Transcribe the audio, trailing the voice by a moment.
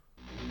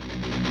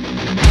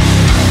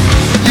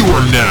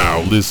are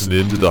now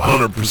listening to the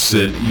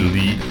 100%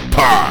 Elite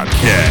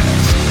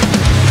Podcast.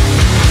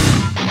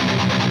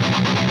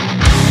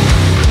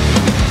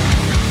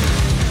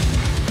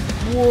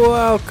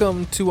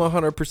 Welcome to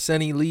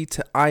 100% Elite.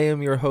 I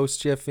am your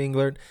host, Jeff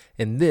Englert,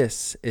 and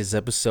this is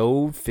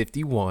episode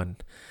 51.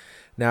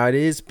 Now, it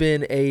has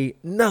been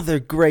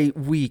another great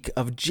week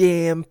of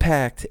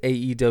jam-packed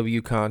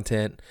AEW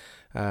content.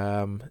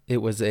 It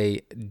was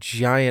a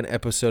giant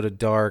episode of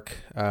Dark,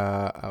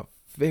 a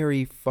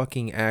very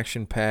fucking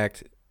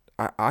action-packed,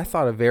 I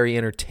thought a very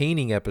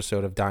entertaining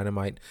episode of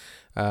Dynamite.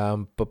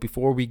 But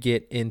before we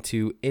get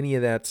into any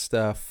of that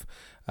stuff,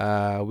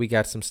 we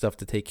got some stuff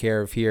to take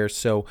care of here.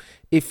 So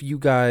if you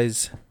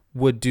guys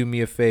would do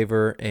me a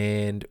favor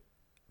and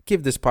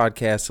give this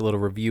podcast a little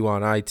review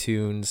on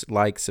iTunes,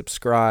 like,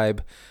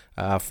 subscribe,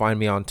 find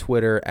me on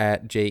Twitter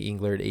at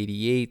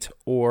jenglert88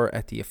 or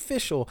at the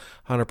official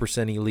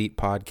 100% Elite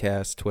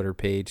Podcast Twitter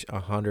page,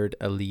 100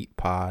 Elite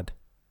Pod,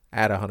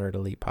 at 100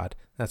 Elite Pod.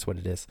 That's what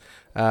it is.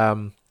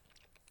 And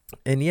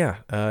yeah,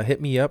 hit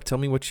me up. Tell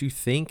me what you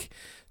think.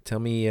 Tell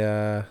me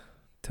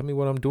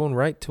what I'm doing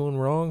right, doing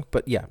wrong.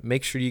 But yeah,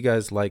 make sure you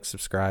guys like,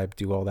 subscribe,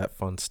 do all that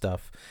fun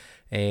stuff.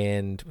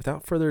 And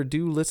without further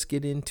ado, let's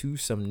get into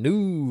some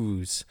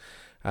news.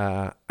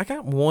 I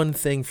got one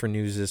thing for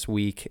news this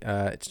week.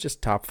 It's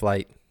just Top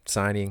Flight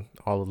signing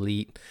All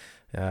Elite.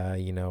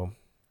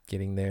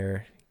 Getting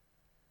their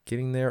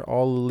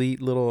All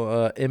Elite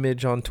little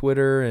image on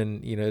Twitter,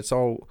 and it's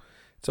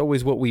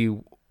always what we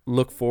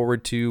look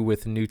forward to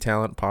with new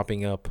talent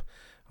popping up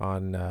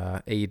on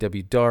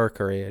AEW Dark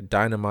or a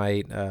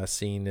Dynamite,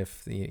 seeing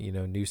if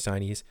new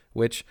signees,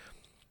 which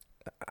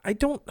I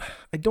don't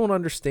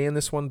understand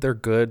this one. They're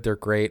good, they're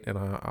great, and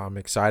I'm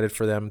excited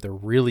for them. They're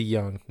really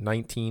young,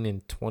 19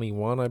 and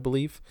 21, I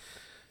believe,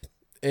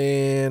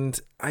 and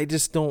I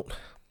just don't.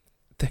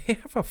 They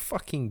have a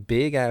fucking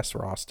big ass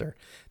roster.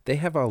 They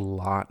have a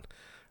lot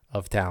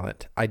of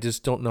talent. I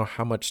just don't know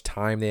how much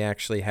time they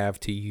actually have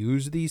to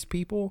use these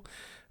people.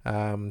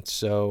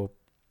 So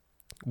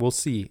we'll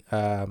see.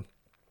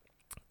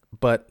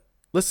 But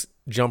let's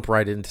jump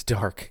right into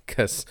Dark,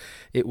 because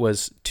it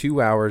was 2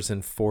 hours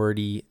and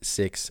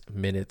 46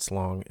 minutes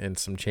long and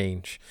some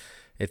change.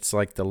 It's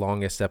like the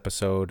longest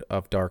episode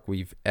of Dark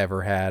we've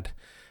ever had.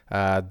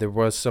 There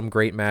was some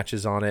great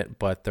matches on it,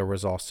 but there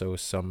was also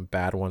some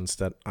bad ones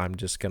that I'm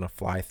just going to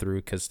fly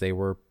through because they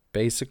were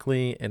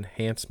basically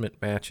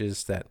enhancement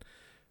matches that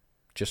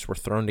just were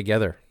thrown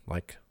together,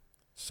 like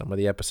some of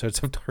the episodes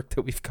of Dark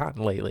that we've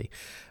gotten lately.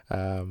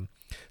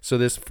 So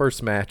this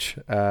first match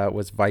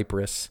was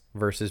Viperous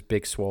versus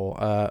Big Swole.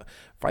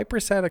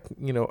 Viperous had a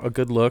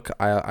good look.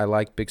 I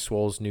like Big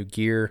Swole's new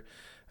gear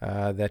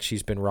that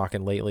she's been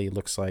rocking lately. It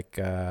looks like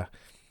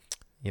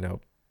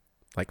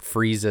like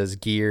Frieza's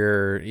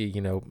gear,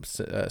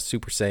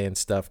 Super Saiyan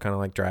stuff, kind of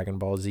like Dragon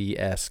Ball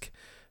Z-esque.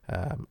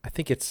 I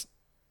think it's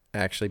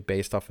actually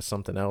based off of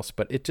something else,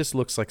 but it just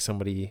looks like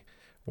somebody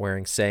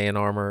wearing Saiyan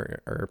armor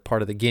or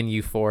part of the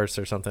Ginyu Force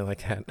or something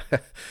like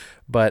that.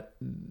 But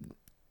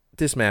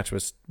this match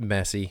was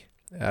messy.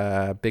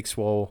 Big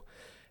Swole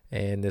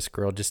and this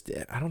girl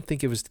I don't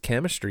think it was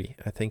chemistry.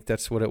 I think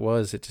that's what it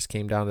was. It just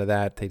came down to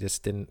that. They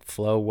just didn't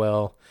flow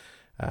well.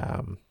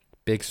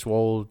 Big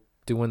Swole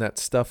doing that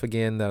stuff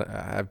again that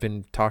I've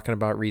been talking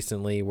about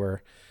recently,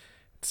 where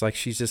it's like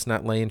she's just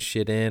not laying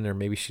shit in, or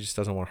maybe she just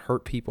doesn't want to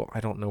hurt people. I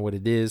don't know what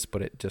it is,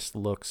 but it just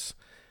looks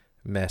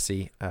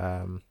messy.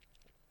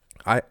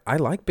 I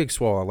like Big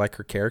Swole. I like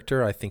her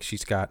character. I think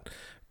she's got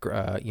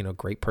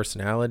great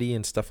personality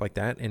and stuff like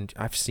that. And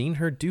I've seen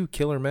her do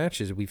killer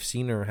matches. We've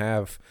seen her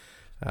have,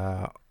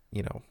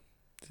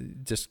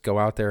 just go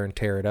out there and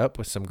tear it up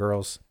with some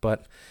girls.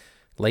 But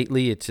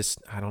lately, it's just,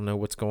 I don't know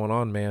what's going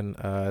on, man.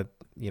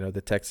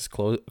 The Texas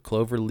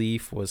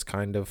Cloverleaf was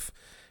kind of,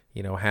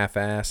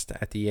 half-assed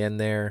at the end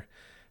there.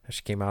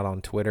 She came out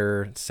on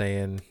Twitter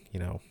saying,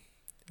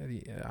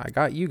 I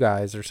got you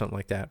guys or something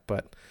like that.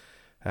 But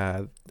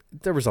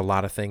there was a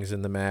lot of things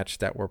in the match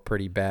that were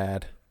pretty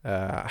bad.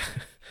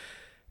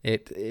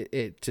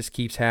 It just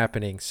keeps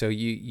happening. So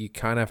you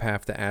kind of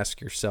have to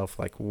ask yourself,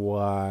 like,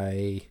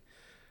 why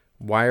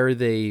are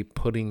they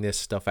putting this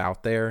stuff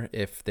out there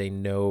if they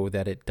know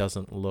that it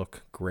doesn't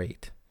look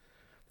great?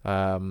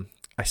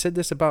 I said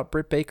this about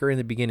Britt Baker in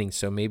the beginning,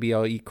 so maybe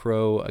I'll eat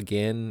crow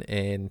again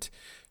and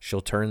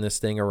she'll turn this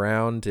thing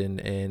around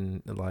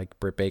and like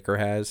Britt Baker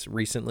has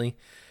recently.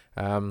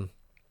 But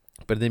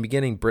in the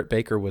beginning, Britt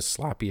Baker was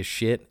sloppy as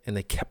shit, and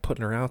they kept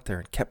putting her out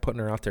there.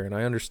 And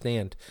I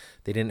understand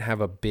they didn't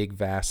have a big,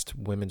 vast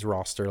women's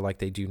roster like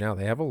they do now.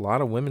 They have a lot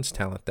of women's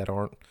talent that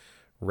aren't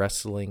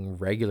wrestling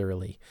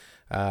regularly.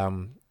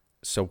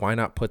 So why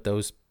not put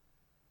those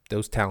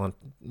talent,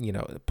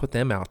 put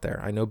them out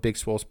there? I know Big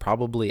Swole's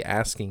probably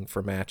asking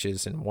for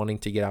matches and wanting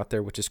to get out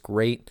there, which is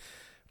great.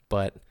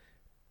 But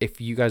if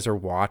you guys are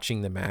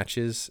watching the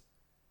matches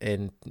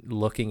and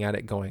looking at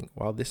it going,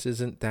 well, this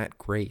isn't that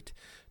great,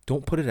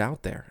 don't put it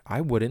out there.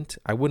 I wouldn't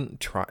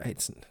try.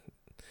 It's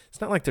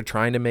not like they're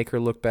trying to make her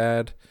look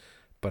bad,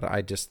 but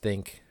I just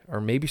think,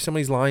 or maybe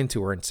somebody's lying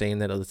to her and saying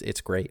that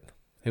it's great.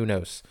 Who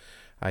knows?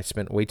 I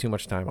spent way too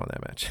much time on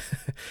that match.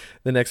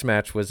 The next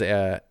match was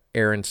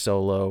Aaron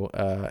Solo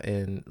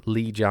and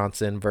Lee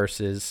Johnson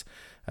versus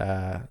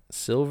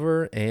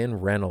Silver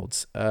and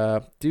Reynolds.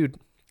 Dude,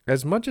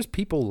 as much as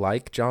people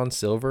like John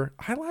Silver,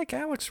 I like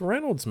Alex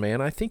Reynolds,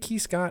 man. I think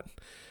he's got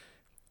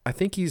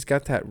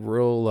that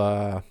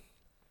real.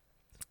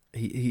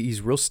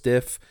 He's real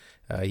stiff.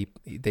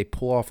 They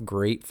pull off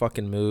great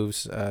fucking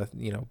moves.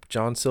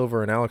 John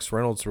Silver and Alex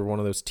Reynolds were one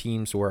of those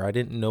teams where I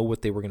didn't know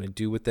what they were going to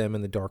do with them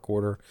in the Dark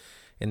Order,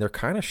 and they're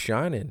kind of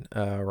shining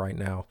right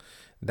now.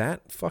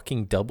 That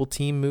fucking double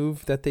team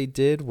move that they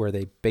did, where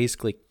they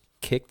basically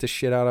kicked the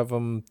shit out of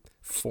them,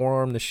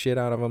 forearmed the shit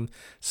out of them,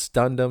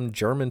 stunned them,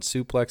 German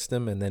suplexed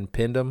them, and then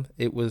pinned them.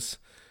 It was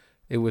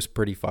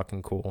pretty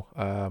fucking cool.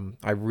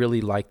 I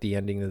really liked the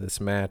ending of this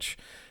match.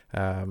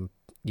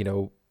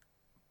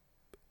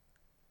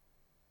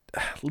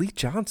 Lee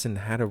Johnson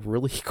had a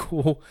really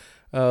cool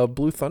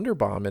Blue Thunder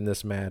Bomb in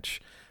this match.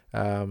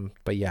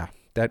 But yeah,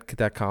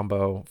 that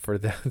combo for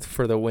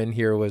the win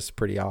here was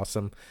pretty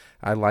awesome.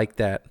 I like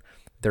that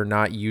they're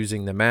not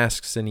using the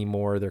masks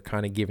anymore. They're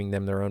kind of giving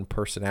them their own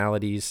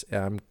personalities.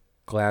 I'm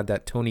glad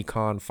that Tony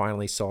Khan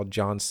finally saw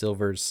John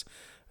Silver's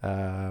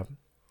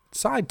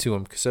side to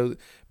him. So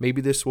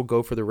maybe this will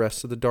go for the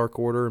rest of the Dark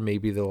Order.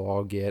 Maybe they'll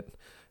all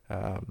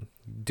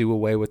do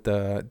away with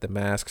the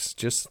masks.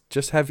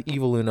 Just have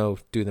Evil Uno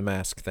do the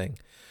mask thing.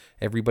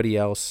 Everybody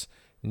else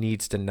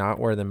needs to not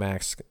wear the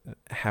mask,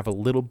 have a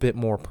little bit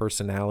more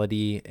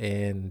personality,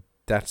 and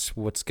that's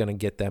what's going to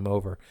get them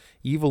over.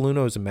 Evil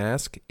Uno's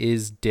mask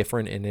is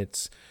different, and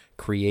it's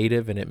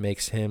creative, and it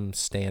makes him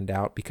stand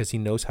out because he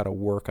knows how to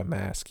work a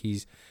mask.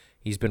 He's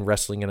been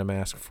wrestling in a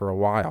mask for a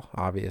while,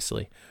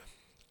 obviously.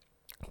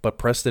 But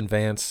Preston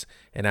Vance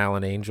and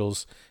Alan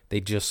Angels,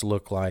 they just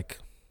look like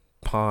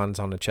pawns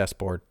on a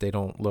chessboard. They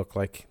don't look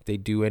like they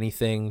do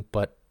anything,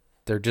 but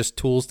they're just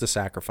tools to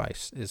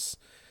sacrifice is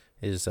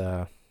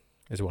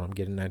what I'm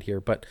getting at here.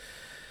 But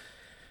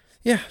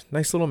yeah,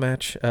 nice little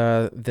match.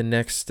 The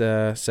next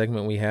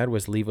segment we had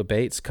was Leva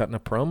Bates cutting a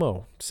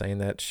promo saying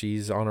that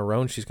she's on her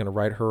own. She's going to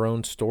write her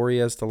own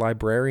story as the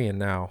librarian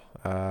now,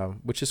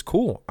 which is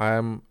cool.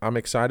 I'm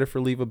excited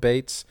for Leva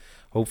Bates.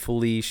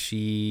 Hopefully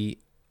she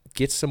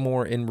gets some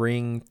more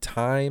in-ring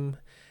time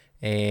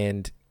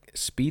and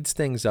speeds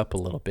things up a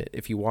little bit.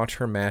 If you watch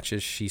her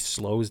matches, she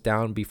slows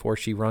down before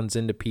she runs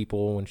into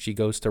people. When she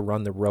goes to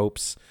run the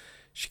ropes,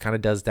 she kind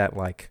of does that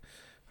like,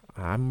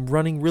 I'm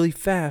running really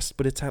fast,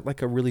 but it's at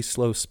like a really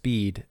slow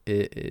speed.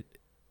 It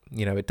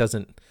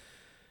doesn't,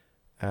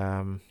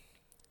 I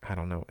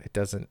don't know.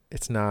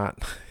 It's not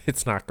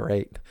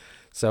great.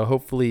 So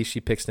hopefully she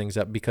picks things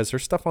up because her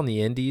stuff on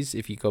the indies,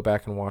 if you go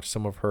back and watch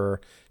some of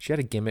her, she had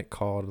a gimmick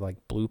called like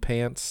Blue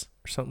Pants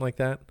or something like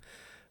that.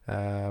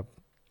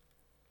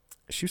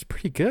 She was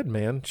pretty good,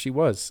 man. She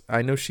was.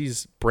 I know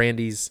she's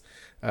Brandy's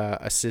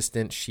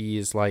assistant. She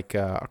is like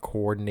a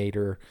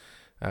coordinator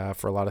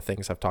for a lot of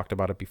things. I've talked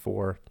about it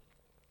before.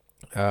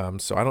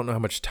 So I don't know how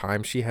much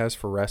time she has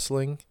for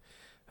wrestling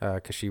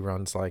because she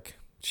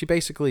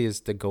basically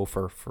is the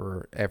gopher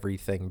for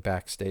everything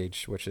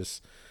backstage, which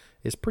is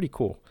pretty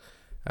cool.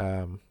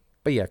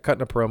 But yeah,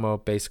 cutting a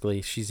promo,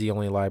 basically she's the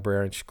only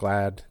librarian. She's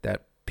glad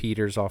that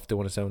Peter's off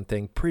doing his own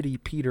thing. Pretty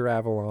Peter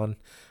Avalon.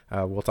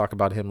 We'll talk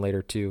about him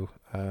later too.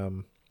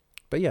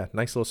 But yeah,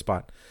 nice little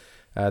spot.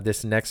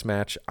 This next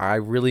match, I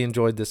really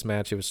enjoyed this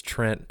match. It was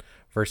Trent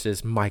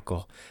versus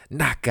Michael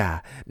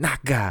Nakazawa.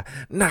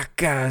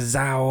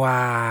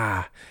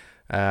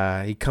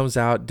 He comes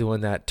out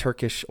doing that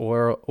Turkish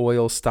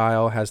oil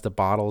style, has the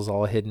bottles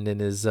all hidden in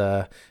his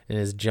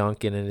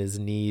junk and in his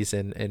knees,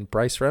 and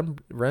Bryce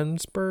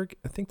Remsburg,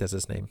 I think that's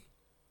his name.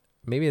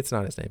 Maybe it's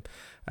not his name.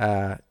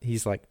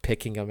 He's like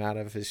picking them out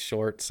of his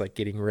shorts, like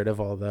getting rid of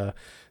all the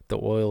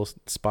oil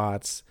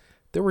spots.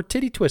 There were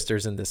titty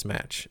twisters in this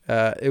match.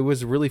 It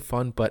was really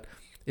fun, but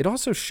it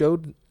also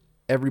showed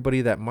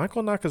everybody that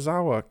Michael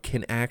Nakazawa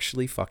can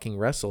actually fucking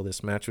wrestle.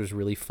 This match was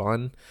really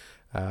fun.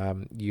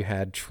 You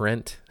had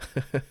Trent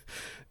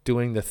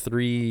doing the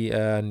 3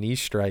 knee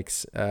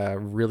strikes,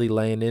 really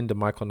laying into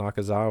Michael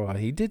Nakazawa.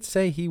 He did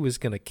say he was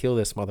going to kill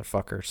this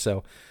motherfucker,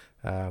 so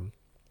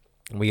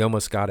we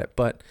almost got it.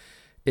 But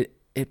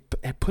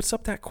it puts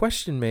up that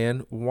question,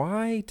 man.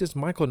 Why does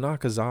Michael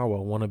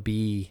Nakazawa want to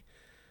be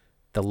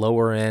the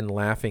lower end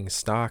laughing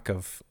stock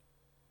of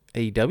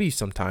AEW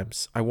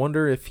sometimes? I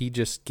wonder if he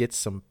just gets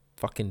some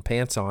fucking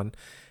pants on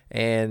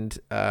and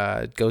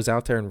goes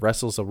out there and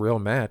wrestles a real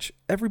match.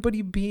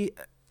 We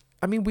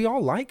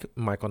all like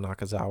Michael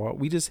Nakazawa.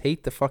 We just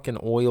hate the fucking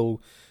oil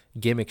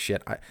gimmick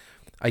shit.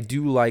 I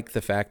do like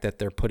the fact that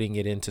they're putting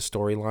it into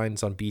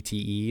storylines on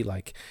BTE.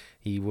 Like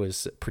he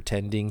was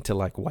pretending to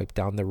like wipe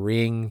down the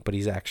ring, but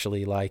he's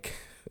actually like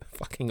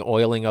fucking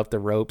oiling up the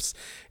ropes.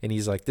 And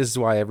he's like, this is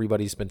why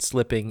everybody's been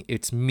slipping.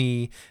 It's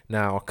me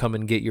now. Come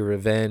and get your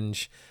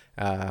revenge.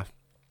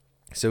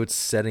 So it's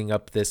setting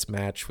up this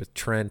match with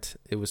Trent.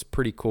 It was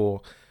pretty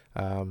cool.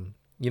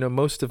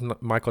 Most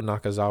of Michael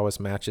Nakazawa's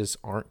matches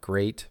aren't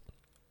great.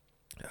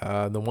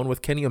 The one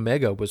with Kenny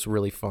Omega was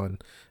really fun.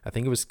 I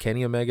think it was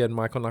Kenny Omega and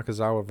Michael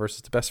Nakazawa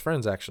versus the Best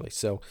Friends, actually.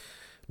 So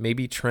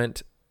maybe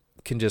Trent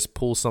can just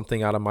pull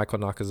something out of Michael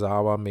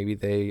Nakazawa. Maybe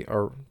they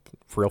are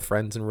real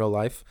friends in real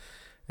life.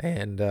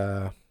 And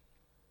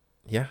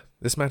yeah,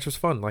 this match was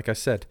fun, like I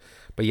said.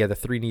 But yeah, the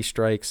 3 knee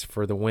strikes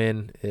for the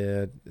win,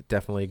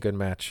 definitely a good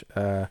match.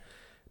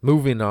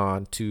 Moving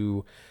on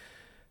to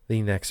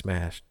the next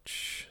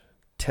match.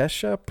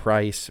 Tesha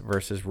Price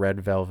versus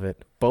Red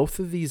Velvet. Both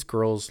of these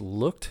girls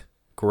looked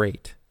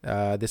great.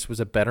 This was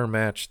a better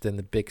match than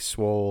the Big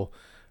Swole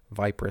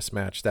Viperous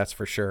match, that's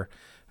for sure.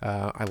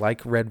 I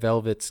like Red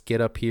Velvet's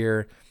get up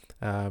here.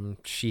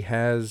 She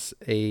has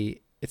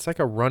it's like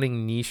a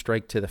running knee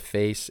strike to the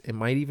face. It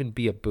might even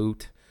be a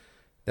boot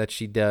that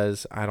she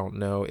does. I don't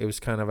know. It was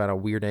kind of at a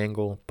weird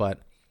angle, but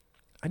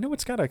I know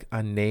it's got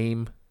a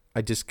name.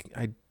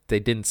 They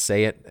didn't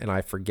say it, and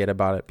I forget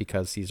about it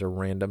because these are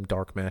random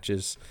dark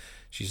matches.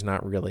 She's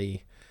not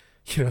really,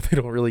 they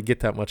don't really get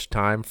that much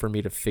time for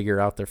me to figure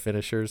out their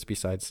finishers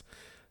besides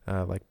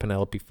like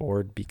Penelope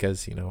Ford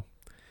because,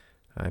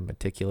 I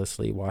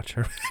meticulously watch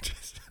her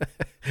matches.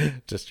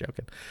 Just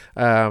joking.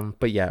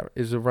 But yeah,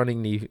 it was a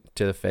running knee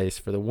to the face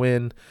for the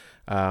win.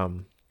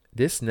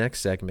 This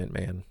next segment,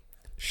 man,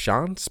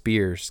 Shawn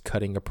Spears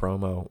cutting a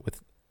promo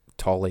with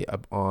Tully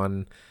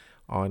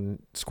on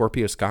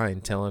Scorpio Sky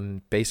and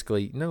telling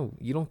basically, no,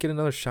 you don't get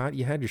another shot.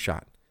 You had your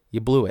shot. You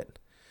blew it.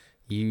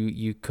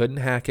 You couldn't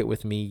hack it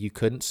with me. You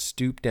couldn't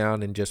stoop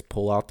down and just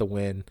pull out the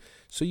win.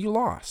 So you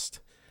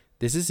lost.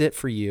 This is it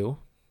for you.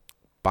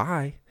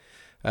 Bye.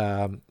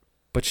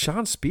 But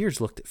Shawn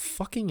Spears looked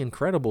fucking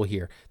incredible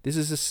here. This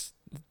is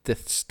the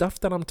stuff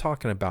that I'm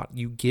talking about.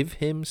 You give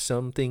him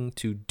something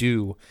to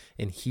do,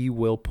 and he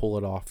will pull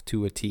it off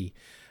to a T.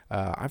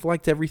 I've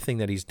liked everything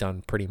that he's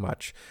done pretty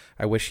much.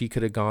 I wish he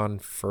could have gone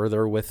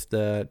further with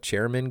the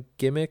chairman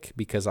gimmick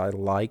because I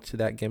liked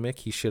that gimmick.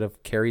 He should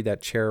have carried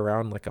that chair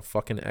around like a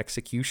fucking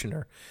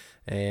executioner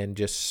and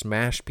just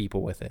smashed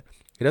people with it.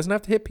 He doesn't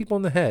have to hit people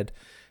in the head,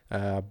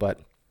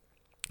 but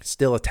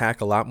still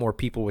attack a lot more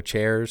people with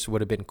chairs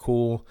would have been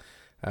cool.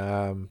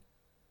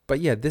 But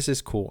yeah, this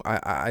is cool.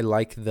 I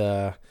like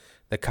the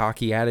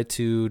cocky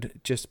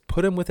attitude. Just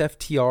put him with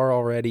FTR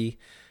already.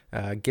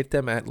 Get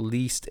them at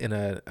least in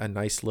a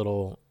nice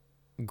little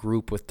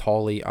group with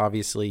Tully.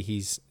 Obviously,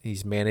 he's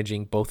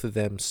managing both of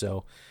them,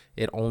 so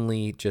it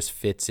only just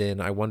fits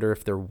in. I wonder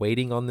if they're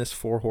waiting on this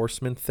 4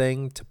 horseman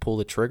thing to pull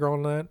the trigger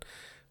on that.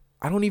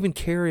 I don't even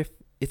care if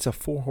it's a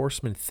 4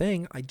 horseman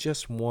thing. I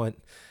just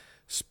want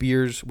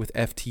Spears with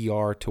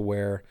FTR to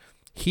where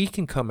he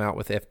can come out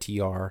with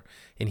FTR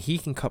and he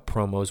can cut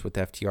promos with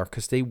FTR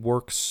because they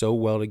work so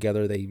well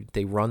together.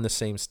 They run the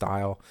same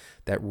style,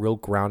 that real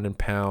ground and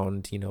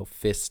pound,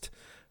 fist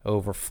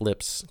over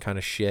flips kind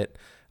of shit.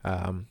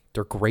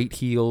 They're great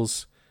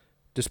heels.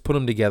 Just put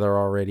them together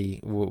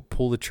already. We'll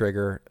pull the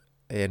trigger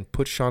and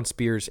put Shawn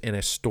Spears in a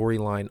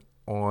storyline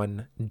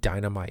on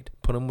Dynamite.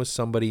 Put him with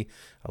somebody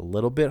a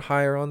little bit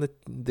higher on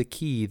the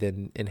key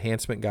than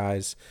enhancement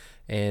guys.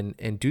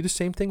 And do the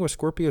same thing with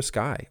Scorpio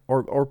Sky,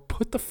 or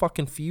put the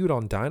fucking feud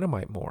on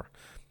Dynamite more.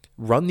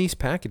 Run these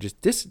packages.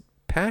 This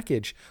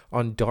package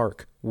on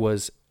Dark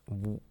was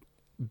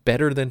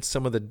better than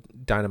some of the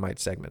Dynamite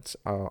segments.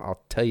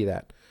 I'll tell you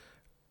that.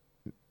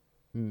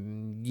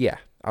 Yeah,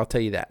 I'll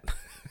tell you that.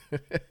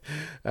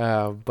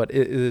 But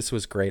this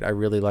was great. I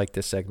really liked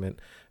this segment.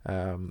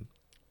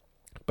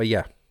 But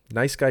yeah,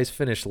 nice guys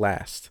finish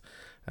last.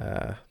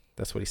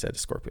 That's what he said to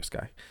Scorpio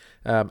Sky.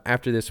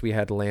 After this, we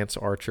had Lance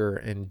Archer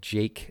and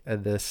Jake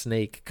the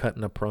Snake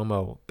cutting a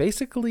promo.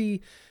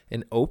 Basically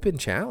an open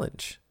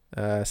challenge,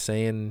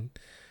 saying,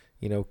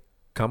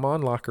 come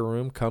on, locker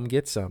room, come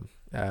get some.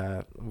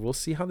 We'll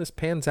see how this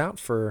pans out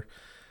for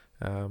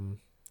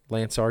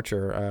Lance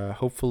Archer.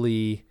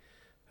 Hopefully,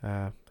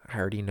 I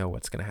already know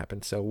what's going to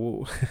happen, so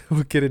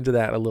we'll get into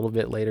that a little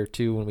bit later,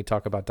 too, when we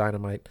talk about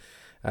Dynamite.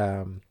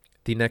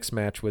 The next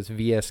match was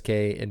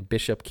VSK and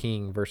Bishop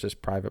King versus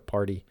Private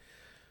Party.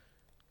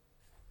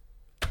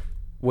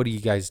 What are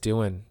you guys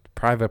doing?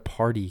 Private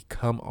Party,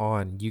 come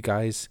on. You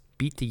guys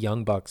beat the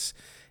Young Bucks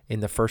in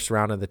the first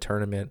round of the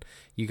tournament.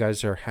 You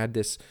guys had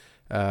this,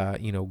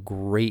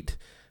 great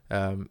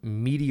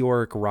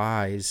meteoric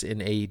rise in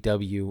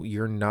AEW.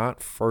 You're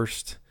not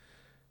first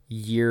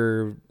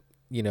year,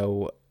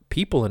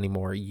 people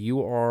anymore.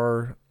 You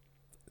are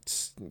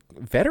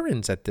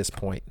veterans at this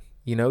point.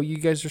 You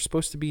guys are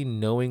supposed to be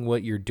knowing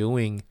what you're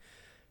doing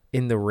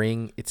in the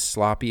ring. It's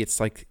sloppy. It's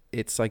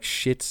like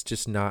shit's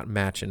just not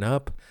matching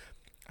up.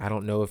 I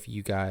don't know if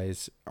you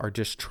guys are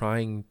just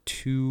trying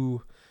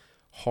too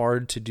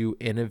hard to do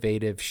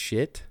innovative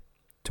shit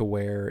to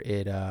where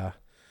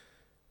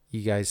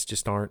you guys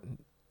just aren't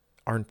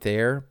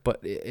there. But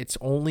it's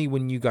only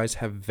when you guys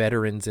have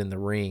veterans in the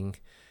ring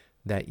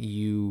that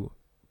you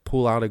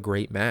pull out a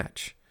great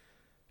match.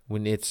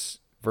 When it's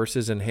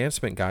versus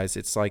enhancement guys,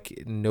 it's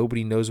like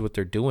nobody knows what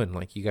they're doing.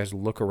 Like, you guys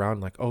look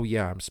around like, oh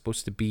yeah, I'm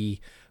supposed to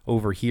be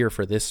over here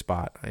for this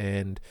spot,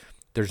 and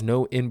there's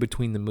no in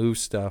between the move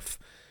stuff.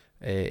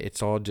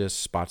 It's all just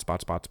spot.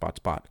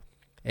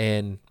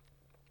 And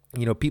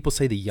People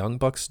say the Young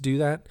Bucks do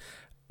that.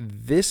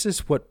 This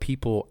is what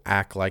people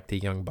act like the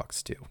Young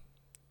Bucks do.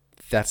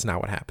 That's not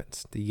what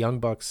happens. The Young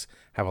Bucks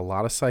have a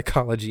lot of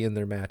psychology in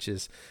their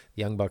matches.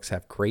 The Young Bucks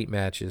have great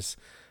matches.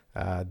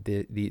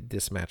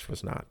 This match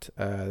was not.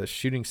 The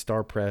shooting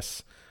star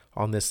press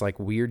on this like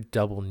weird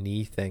double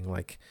knee thing,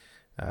 like,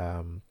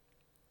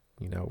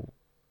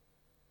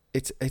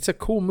 it's a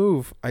cool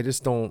move. I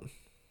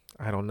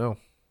don't know.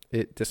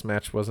 This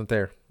match wasn't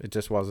there. It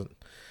just wasn't.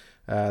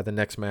 The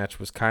next match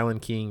was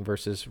Kylan King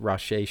versus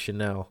Rache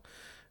Chanel.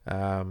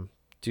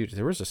 Dude,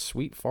 there was a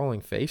sweet falling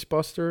face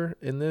buster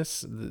in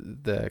this.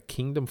 The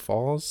Kingdom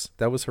Falls,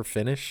 that was her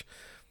finish.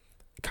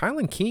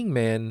 Kylan King,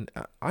 man,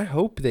 I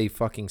hope they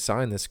fucking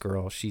sign this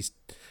girl. She's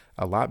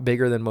a lot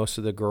bigger than most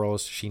of the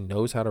girls. She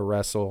knows how to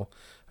wrestle.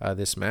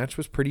 This match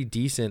was pretty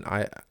decent.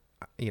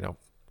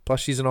 Plus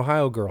she's an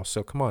Ohio girl,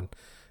 so come on.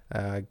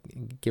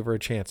 Give her a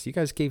chance. You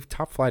guys gave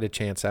Top Flight a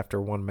chance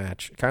after one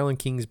match. Kylan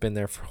King's been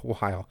there for a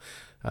while,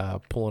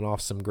 pulling off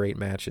some great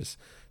matches.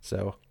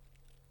 So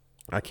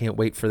I can't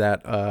wait for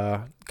that.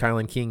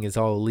 Kylan King is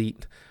all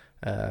elite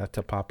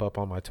to pop up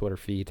on my Twitter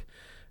feed.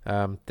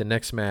 The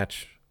next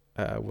match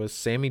was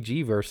Sammy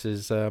G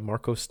versus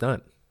Marco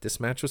Stunt. This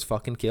match was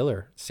fucking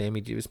killer.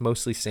 It was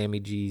mostly Sammy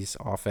G's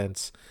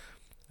offense.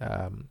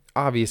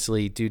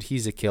 Obviously, dude,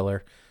 he's a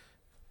killer.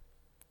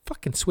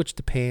 Fucking switch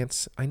the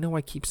pants. I know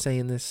I keep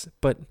saying this,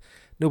 but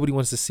nobody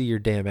wants to see your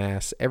damn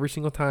ass. Every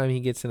single time he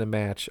gets in a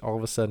match, all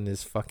of a sudden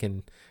his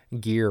fucking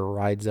gear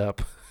rides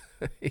up.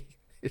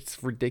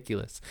 It's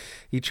ridiculous.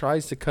 He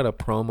tries to cut a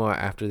promo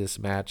after this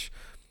match,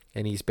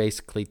 and he's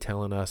basically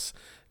telling us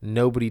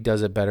nobody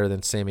does it better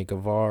than Sammy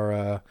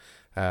Guevara.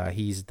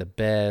 He's the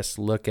best.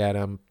 Look at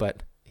him.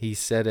 But he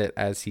said it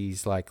as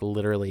he's like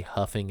literally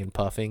huffing and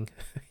puffing.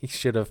 He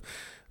should have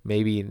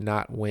maybe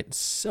not went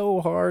so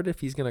hard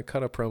if he's going to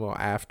cut a promo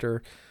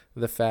after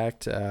the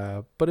fact.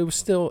 But it was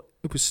still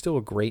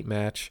a great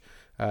match.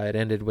 It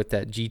ended with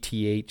that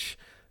GTH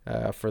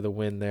for the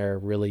win there,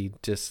 really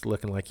just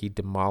looking like he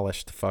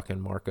demolished fucking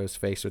Marco's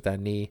face with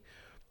that knee.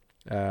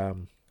 This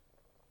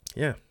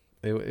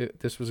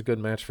was a good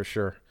match for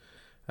sure.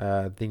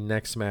 The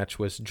next match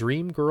was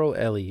Dream Girl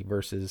Ellie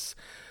versus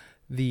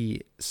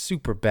the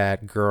super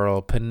bad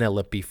girl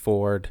Penelope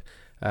Ford.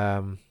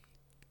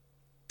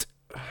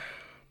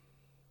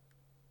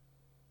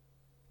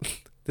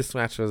 This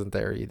match wasn't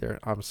there either.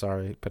 I'm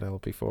sorry,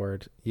 Penelope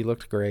Ford. You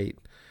looked great.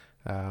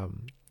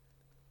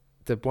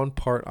 The one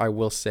part I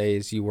will say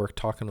is you were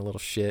talking a little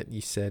shit.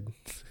 You said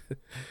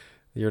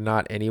you're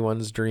not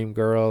anyone's dream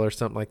girl or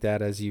something like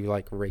that as you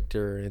like raked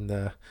her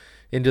into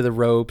the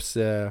ropes.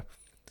 It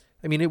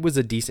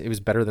was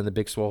better than the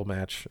Big Swole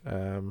match.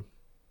 There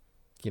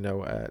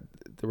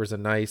was a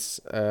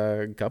nice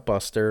gut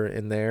buster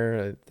in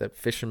there, that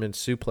fisherman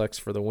suplex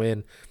for the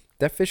win.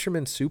 That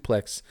fisherman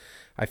suplex,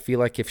 I feel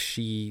like if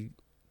she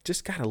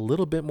just got a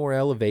little bit more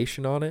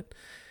elevation on it,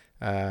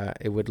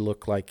 it would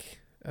look like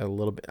a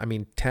little bit. I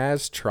mean,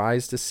 Taz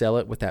tries to sell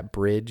it with that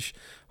bridge.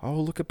 Oh,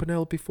 look at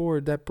Penelope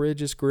Ford. That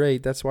bridge is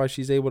great. That's why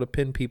she's able to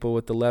pin people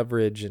with the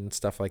leverage and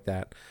stuff like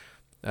that.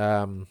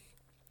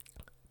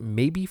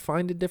 Maybe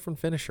find a different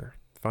finisher.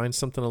 Find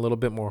something a little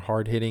bit more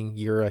hard-hitting.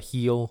 You're a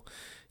heel.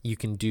 You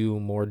can do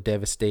more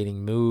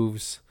devastating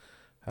moves.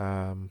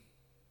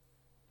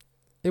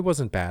 It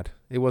wasn't bad.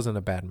 It wasn't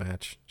a bad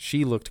match.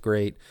 She looked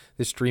great.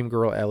 This Dream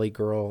Girl, Ellie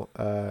girl,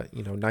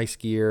 nice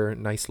gear,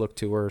 nice look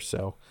to her.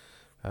 So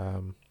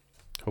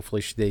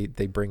hopefully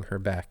they bring her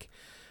back.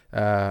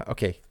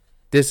 Okay,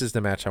 this is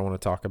the match I want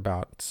to talk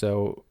about.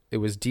 So it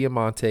was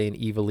Diamante and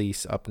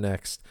Ivelisse up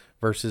next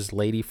versus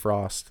Lady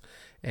Frost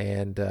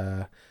and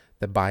the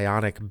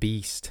Bionic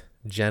Beast,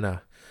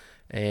 Jenna.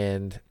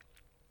 And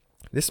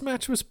this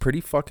match was pretty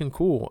fucking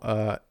cool.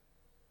 The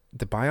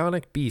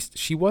Bionic Beast,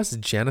 she was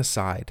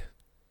Genocide,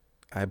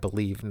 I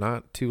believe,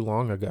 not too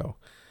long ago.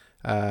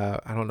 I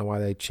don't know why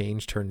they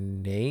changed her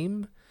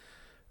name.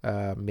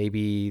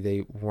 Maybe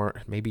they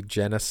weren't. Maybe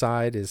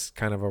Genocide is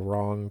kind of a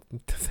wrong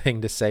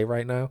thing to say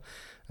right now.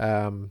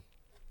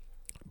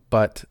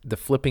 But the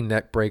flipping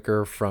neck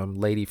breaker from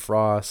Lady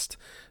Frost,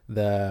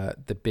 the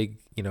big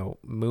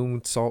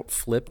moonsault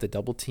flip, the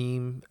double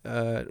team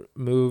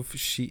move.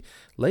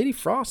 Lady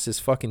Frost is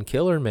fucking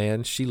killer,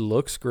 man. She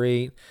looks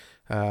great.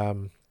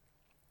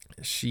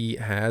 She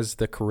has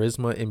the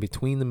charisma in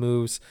between the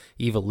moves.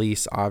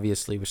 Ivelisse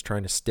obviously was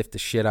trying to stiff the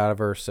shit out of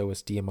her. So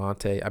was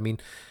Diamante. I mean,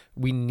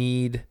 we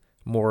need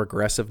more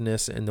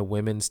aggressiveness in the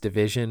women's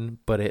division,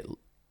 but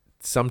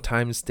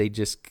sometimes they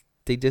just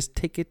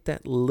take it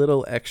that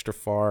little extra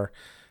far.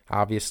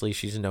 Obviously,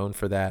 she's known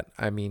for that.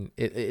 I mean,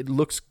 it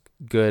looks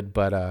good,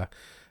 but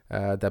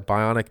that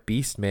Bionic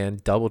Beast, man,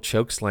 double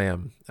choke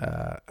slam.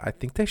 I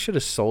think they should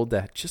have sold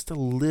that just a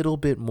little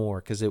bit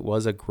more because it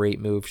was a great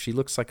move. She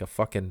looks like a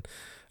fucking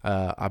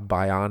a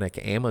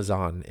bionic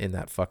Amazon in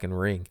that fucking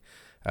ring.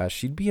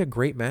 She'd be a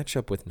great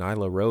matchup with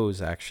Nyla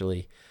Rose,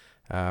 actually.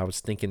 I was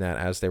thinking that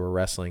as they were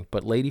wrestling.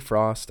 But Lady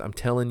Frost, I'm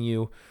telling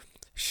you,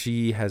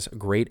 she has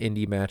great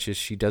indie matches.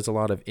 She does a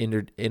lot of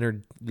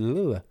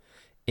indie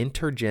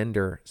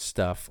intergender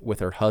stuff with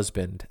her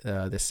husband,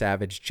 the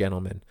Savage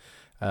Gentleman,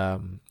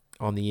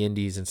 on the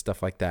indies and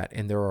stuff like that.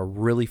 And they're a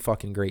really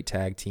fucking great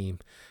tag team.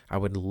 I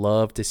would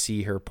love to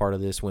see her part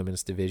of this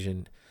women's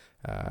division.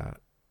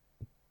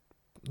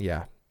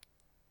 Yeah.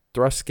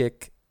 Thrust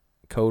Kick,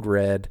 Code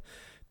Red,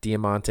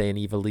 Diamante, and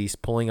Ivelisse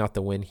pulling out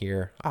the win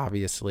here.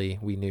 Obviously,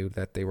 we knew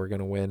that they were going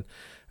to win.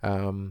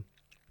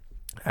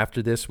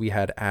 After this, we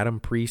had Adam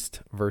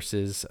Priest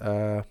versus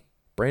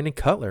Brandon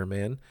Cutler,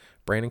 man.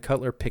 Brandon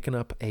Cutler picking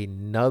up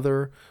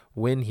another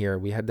win here.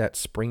 We had that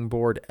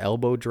springboard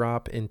elbow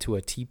drop into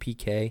a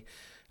TPK.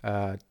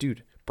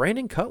 Dude,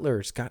 Brandon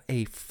Cutler's got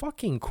a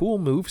fucking cool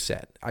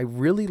moveset. I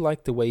really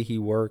like the way he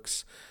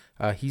works.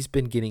 He's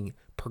been getting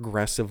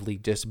progressively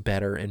just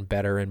better and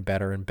better and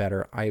better and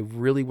better. I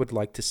really would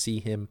like to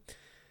see him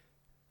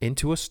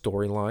into a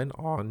storyline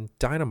on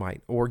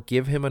Dynamite, or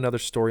give him another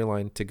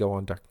storyline to go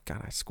on. God,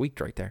 I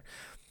squeaked right there.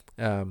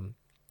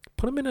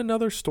 Put him in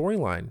another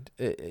storyline.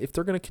 If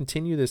they're going to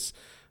continue this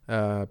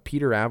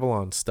Peter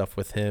Avalon stuff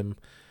with him,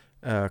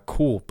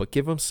 cool, but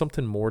give him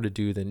something more to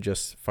do than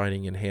just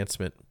fighting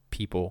enhancement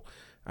people.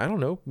 I don't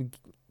know.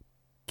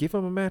 Give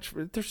him a match.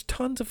 There's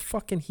tons of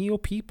fucking heel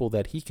people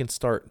that he can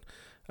start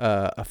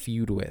a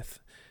feud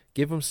with.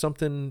 Give him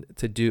something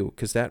to do,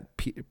 because that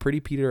pretty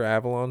Peter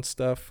Avalon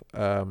stuff,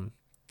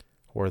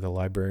 or the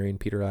librarian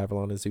Peter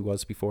Avalon as he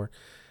was before,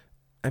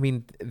 I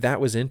mean,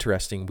 that was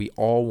interesting. We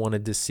all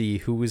wanted to see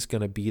who was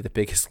going to be the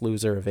biggest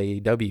loser of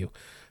AEW.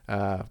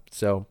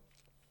 So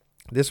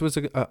this was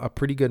a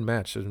pretty good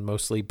match. It was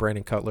mostly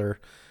Brandon Cutler,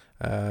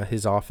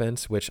 his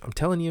offense, which I'm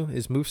telling you,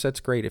 his moveset's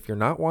great. If you're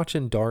not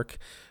watching Dark,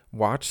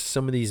 watch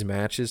some of these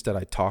matches that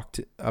I talked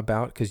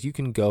about, because you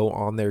can go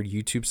on their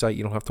YouTube site.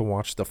 You don't have to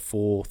watch the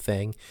full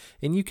thing,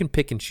 and you can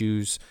pick and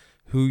choose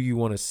who you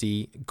want to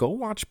see. Go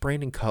watch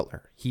Brandon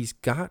Cutler. He's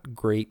got a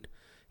great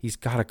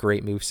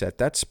moveset.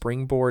 That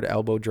springboard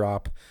elbow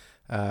drop,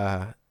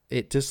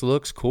 it just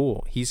looks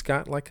cool. He's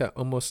got like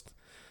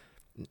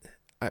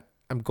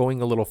I'm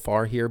going a little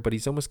far here, but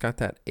he's almost got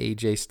that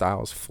AJ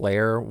Styles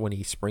flair when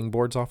he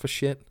springboards off of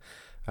shit.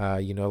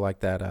 Like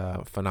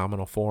that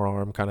phenomenal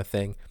forearm kind of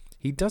thing.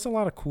 He does a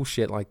lot of cool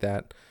shit like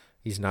that.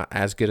 He's not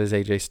as good as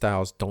AJ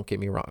Styles, don't get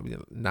me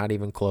wrong, not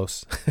even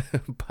close.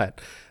 But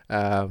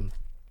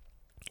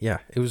yeah,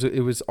 it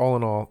was all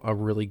in all a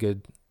really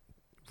good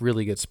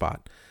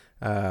spot.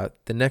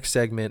 The next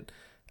segment,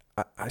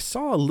 I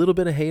saw a little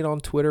bit of hate on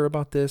Twitter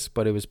about this,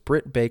 but it was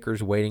Britt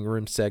Baker's waiting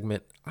room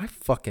segment. I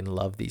fucking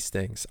love these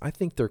things. I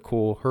think they're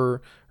cool.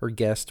 Her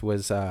guest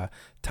was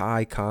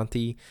Ty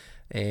Conti,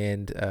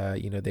 and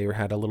they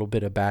had a little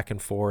bit of back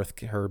and forth,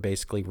 her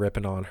basically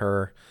ripping on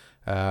her.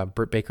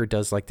 Britt Baker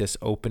does like this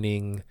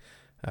opening,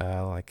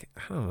 like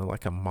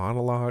a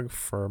monologue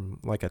from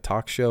like a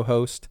talk show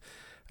host,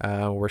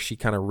 where she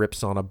kind of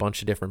rips on a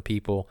bunch of different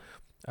people.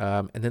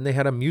 And then they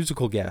had a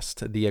musical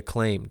guest, The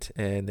Acclaimed,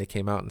 and they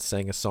came out and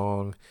sang a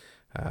song.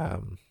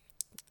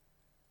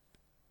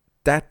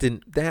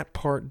 That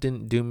part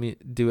didn't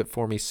do it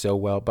for me so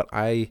well, but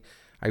I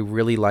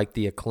really like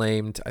The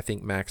Acclaimed. I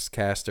think Max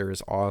Caster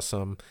is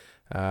awesome.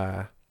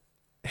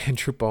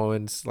 Andrew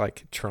Bowen's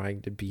like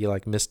trying to be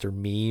like Mr.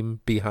 Meme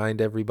behind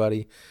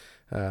everybody.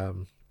 I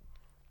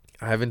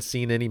haven't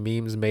seen any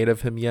memes made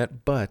of him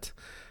yet, but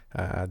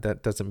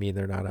that doesn't mean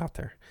they're not out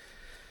there.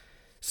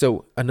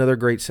 So another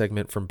great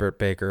segment from Britt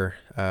Baker.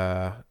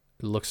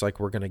 It looks like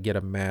we're going to get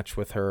a match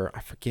with her. I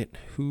forget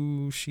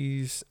who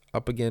she's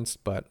up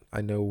against, but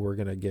I know we're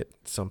going to get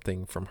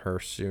something from her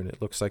soon.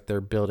 It looks like they're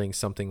building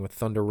something with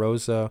Thunder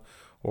Rosa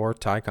or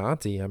Ty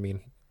Conti. I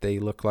mean, they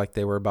look like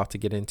they were about to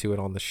get into it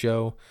on the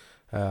show.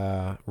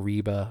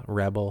 Reba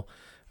Rebel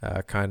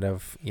kind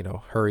of,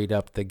 hurried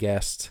up the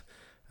guest,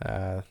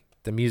 the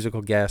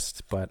musical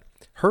guest, but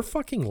her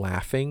fucking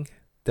laughing,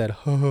 that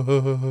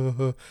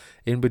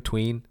in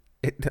between,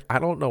 I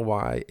don't know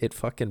why it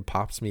fucking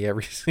pops me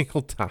every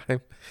single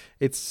time.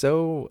 It's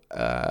so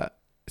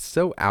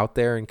out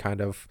there and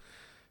kind of,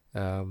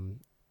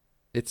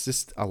 it's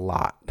just a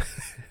lot,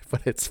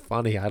 but it's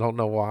funny. I don't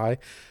know why.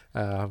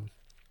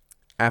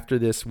 After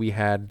this, we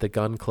had the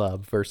Gun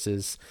Club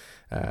versus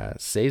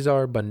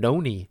Cesar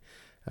Bononi,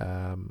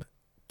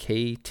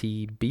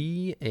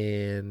 KTB,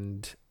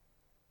 and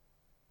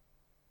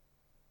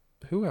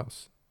who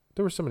else?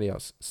 There was somebody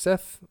else.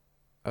 Seth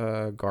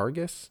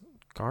Gargis,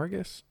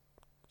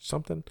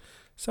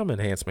 some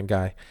enhancement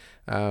guy.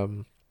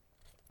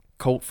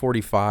 Colt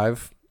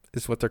 45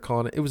 is what they're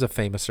calling it. It was a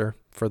famouser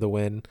for the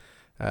win.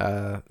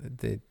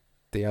 The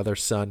other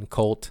son,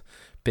 Colt,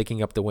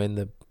 picking up the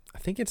win. I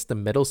think it's the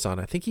middle son.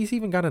 I think he's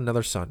even got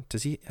another son.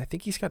 I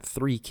think he's got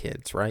 3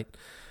 kids, right?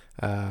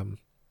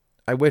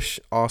 I wish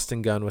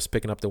Austin Gunn was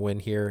picking up the win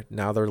here.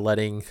 Now they're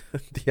letting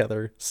the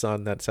other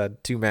son that's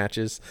had 2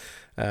 matches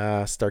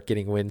start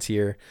getting wins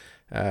here.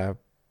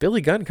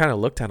 Billy Gunn kind of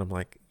looked at him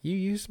like, "You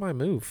used my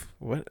move.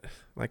 What?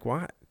 Like,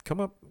 why? Come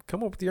up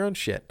with your own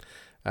shit."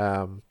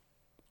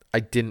 I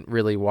didn't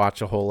really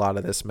watch a whole lot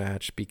of this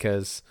match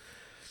because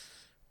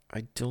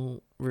I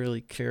don't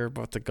really care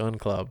about the Gun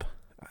Club.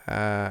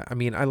 I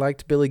mean, I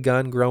liked Billy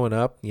Gunn growing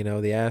up. You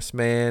know, the Ass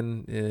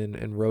Man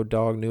and Road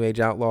Dogg, New Age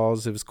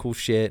Outlaws. It was cool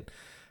shit.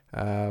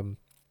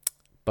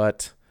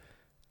 But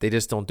they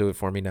just don't do it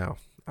for me now.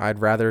 I'd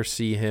rather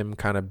see him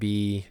kind of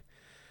be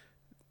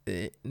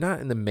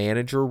not in the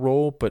manager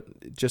role,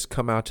 but just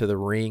come out to the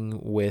ring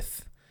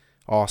with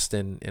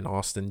Austin and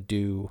Austin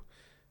do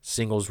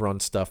singles run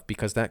stuff,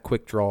 because that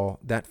quick draw,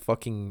 that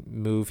fucking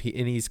move,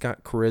 he's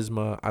got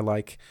charisma. I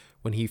like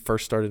when he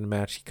first started the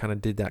match, he kind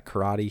of did that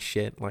karate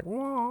shit, like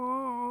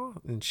wah,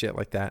 and shit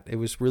like that. It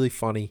was really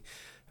funny.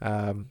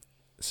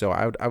 So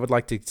I would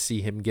like to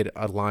see him get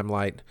a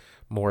limelight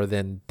more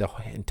than the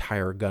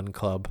entire Gun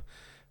Club,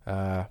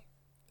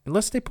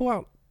 unless they pull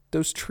out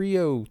those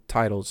trio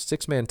titles,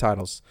 6-man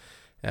titles,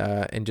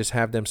 and just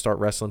have them start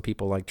wrestling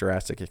people like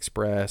Jurassic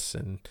Express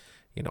and,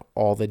 you know,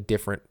 all the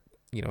different,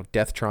 you know,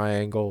 Death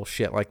Triangle,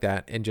 shit like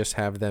that, and just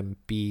have them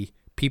be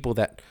people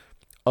that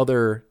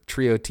other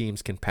trio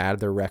teams can pad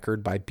their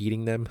record by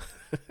beating them.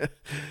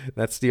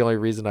 That's the only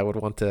reason I would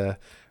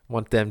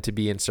want them to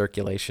be in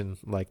circulation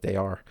like they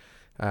are.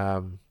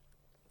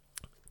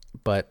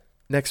 But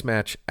next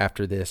match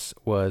after this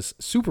was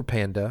Super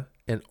Panda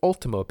and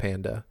Ultimo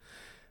Panda,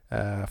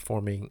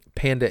 forming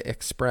Panda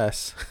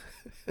Express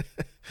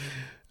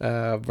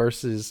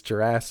versus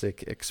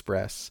Jurassic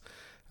Express.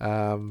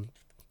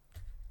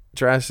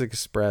 Jurassic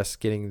Express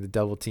getting the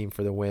double team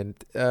for the win.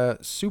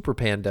 Super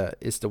Panda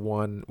is the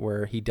one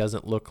where he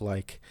doesn't look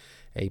like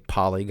a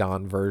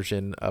polygon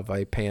version of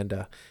a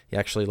panda. He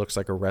actually looks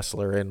like a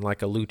wrestler in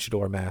like a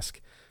luchador mask.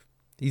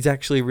 He's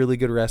actually a really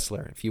good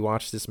wrestler. If you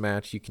watch this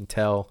match, you can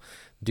tell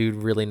dude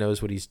really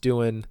knows what he's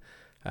doing.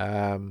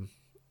 I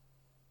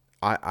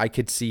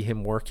could see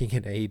him working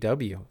in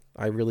AEW.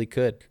 I really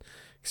could,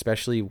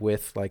 especially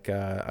with like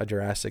a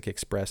Jurassic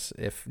Express.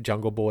 If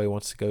Jungle Boy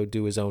wants to go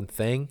do his own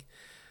thing,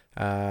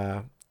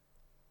 I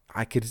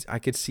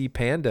could see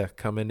Panda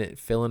coming,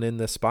 filling in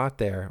the spot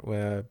there,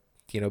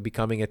 you know,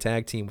 becoming a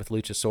tag team with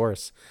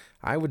Luchasaurus.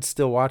 I would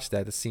still watch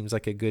that. It seems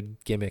like a good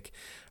gimmick.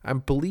 I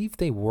believe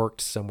they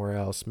worked somewhere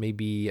else,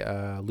 maybe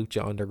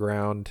Lucha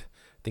Underground.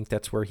 I think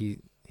that's where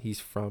he's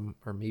from,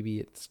 or maybe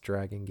it's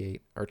Dragon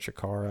Gate or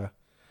Chikara.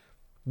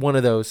 One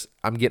of those.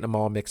 I'm getting them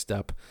all mixed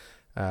up.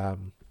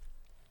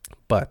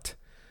 But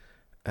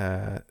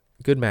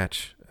good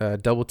match.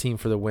 Double team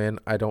for the win.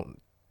 They don't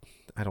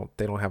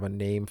have a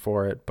name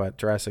for it, but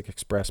Jurassic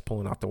Express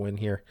pulling out the win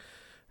here.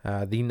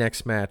 The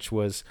next match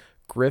was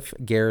Griff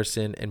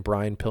Garrison and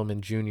Brian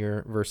Pillman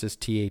Jr. versus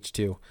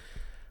TH2.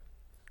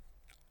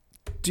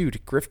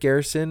 Dude, Griff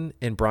Garrison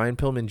and Brian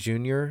Pillman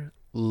Jr.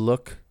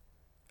 look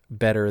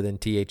better than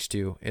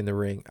TH2 in the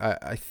ring.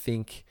 I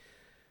think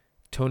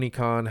Tony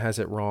Khan has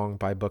it wrong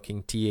by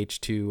booking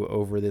TH2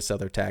 over this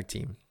other tag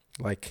team.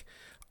 Like,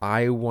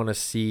 I want to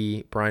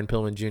see Brian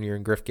Pillman Jr.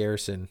 and Griff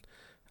Garrison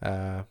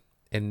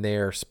in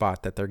their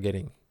spot that they're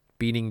getting.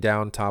 Beating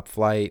down Top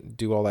Flight,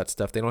 do all that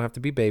stuff. They don't have to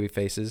be baby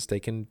faces. They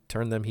can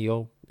turn them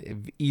heel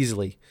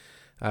easily.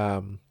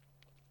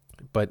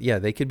 But yeah,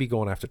 they could be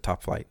going after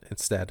Top Flight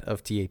instead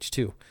of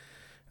TH2.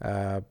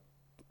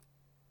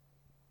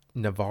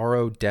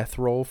 Navarro Death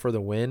Roll for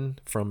the win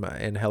from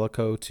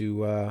Angelico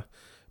to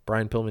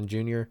Brian Pillman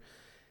Jr.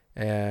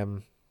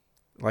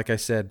 Like I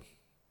said,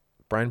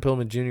 Brian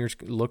Pillman Jr.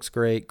 looks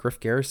great. Griff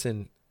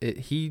Garrison,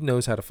 he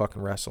knows how to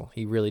fucking wrestle.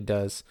 He really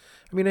does.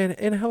 I mean,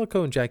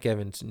 Angelico and Jack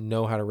Evans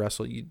know how to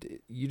wrestle.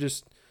 You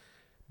just,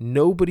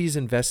 nobody's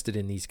invested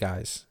in these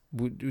guys.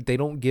 They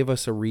don't give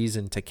us a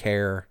reason to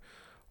care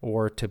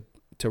or to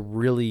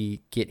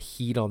really get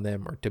heat on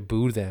them or to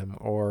boo them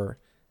or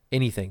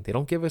anything. They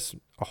don't give us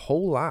a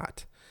whole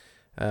lot.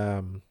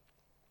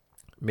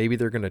 Maybe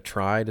they're going to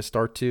try to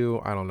start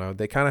to. I don't know.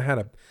 They kind of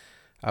had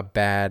a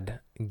bad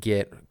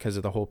get because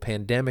of the whole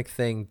pandemic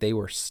thing. They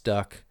were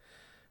stuck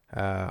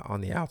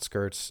on the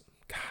outskirts.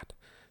 God.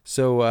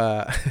 So,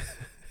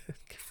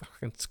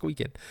 fucking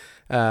squeaking.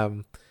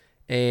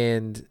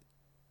 And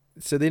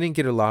so they didn't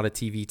get a lot of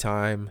TV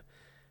time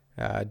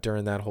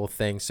during that whole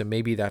thing. So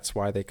maybe that's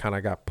why they kind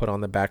of got put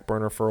on the back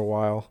burner for a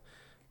while.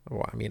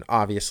 Well, I mean,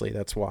 obviously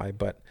that's why,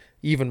 but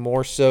even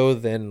more so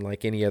than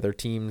like any other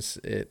teams,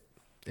 it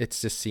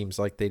just seems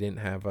like they didn't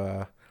have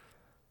a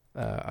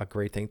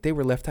great thing. They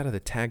were left out of the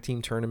tag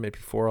team tournament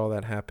before all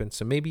that happened.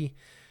 So maybe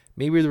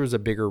there was a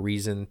bigger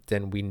reason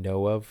than we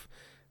know of.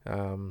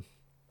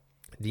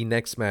 The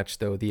next match,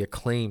 though, the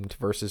Acclaimed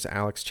versus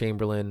Alex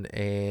Chamberlain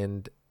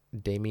and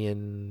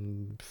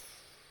Damian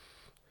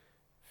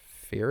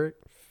Fearer?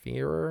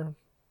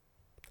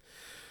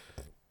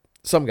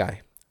 Some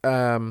guy.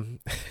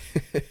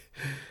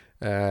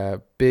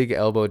 Big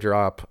elbow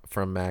drop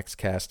from Max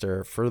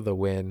Caster for the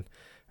win.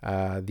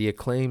 The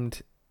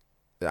Acclaimed,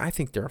 I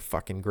think they're a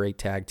fucking great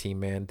tag team,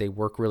 man. They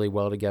work really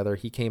well together.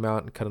 He came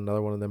out and cut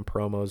another one of them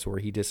promos where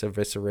he just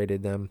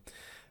eviscerated them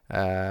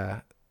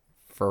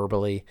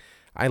verbally.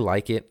 I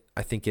like it.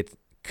 I think it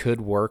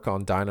could work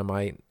on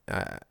Dynamite.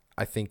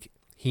 I think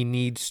he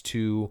needs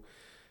to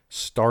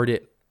start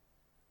it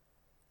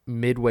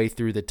midway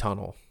through the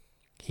tunnel.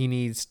 He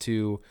needs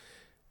to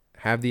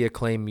have the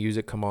Acclaim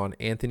music come on.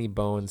 Anthony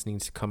Bowens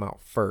needs to come out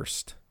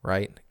first,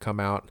 right? Come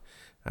out,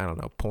 I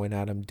don't know, point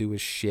at him, do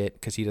his shit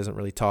because he doesn't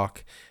really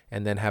talk,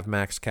 and then have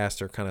Max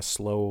Caster kind of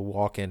slow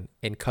walking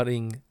and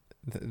cutting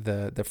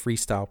the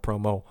freestyle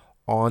promo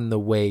on the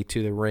way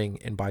to the ring.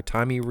 And by the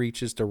time he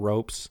reaches the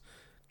ropes,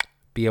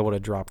 be able to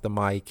drop the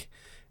mic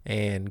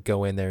and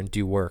go in there and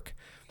do work.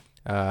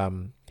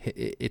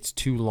 It's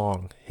too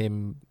long.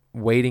 Him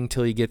waiting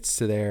till he gets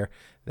to there,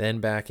 then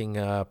backing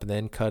up,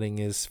 then cutting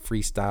his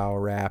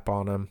freestyle rap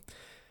on him.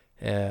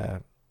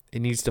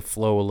 It needs to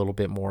flow a little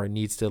bit more. It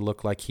needs to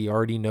look like he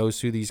already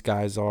knows who these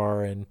guys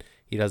are and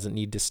he doesn't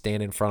need to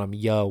stand in front of them.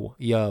 Yo,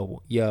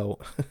 yo, yo.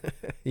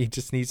 He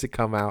just needs to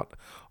come out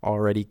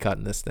already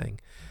cutting this thing.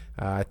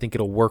 I think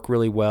it'll work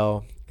really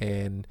well,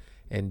 and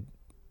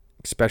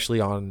especially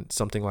on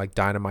something like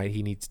Dynamite,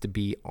 he needs to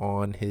be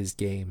on his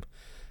game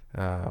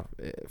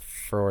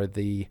for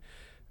the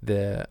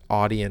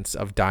audience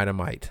of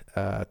Dynamite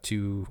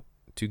to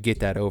get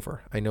that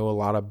over. I know a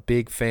lot of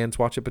big fans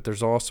watch it, but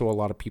there's also a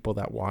lot of people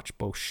that watch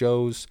both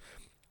shows,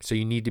 so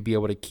you need to be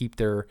able to keep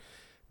their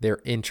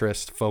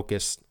interest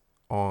focused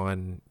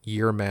on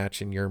your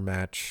match and your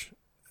match,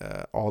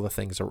 all the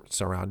things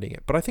surrounding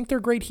it. But I think they're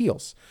great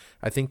heels.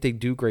 I think they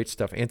do great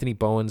stuff. Anthony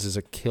Bowens is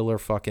a killer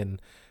fucking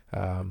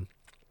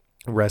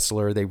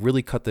wrestler. They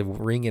really cut the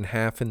ring in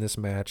half in this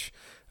match.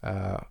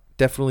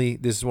 Definitely,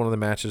 this is one of the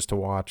matches to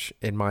watch,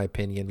 in my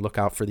opinion. Look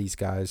out for these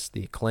guys.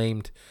 The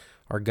Acclaimed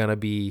are going to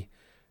be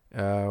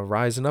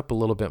rising up a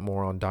little bit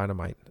more on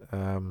Dynamite.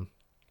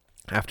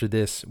 After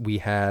this, we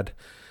had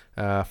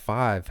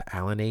 5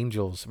 Alan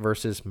Angels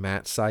versus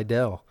Matt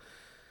Sydal.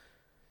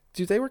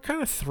 Dude, they were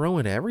kind of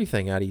throwing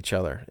everything at each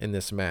other in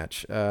this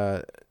match.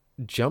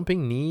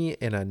 Jumping knee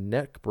and a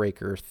neck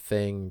breaker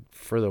thing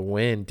for the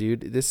win,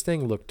 dude. This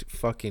thing looked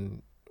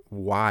fucking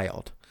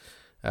wild.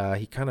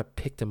 He kind of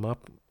picked him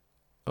up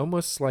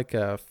almost like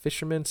a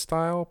fisherman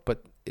style,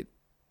 but it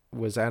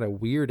was at a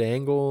weird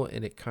angle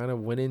and it kind of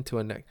went into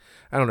a neck.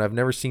 I don't know. I've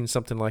never seen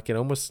something like it.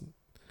 Almost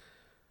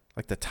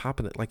like the top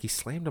of it, like he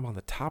slammed him on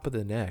the top of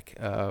the neck.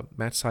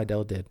 Matt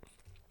Sydal did,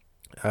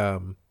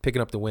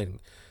 picking up the win.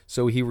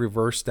 So he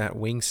reversed that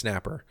wing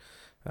snapper.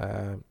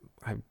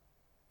 I've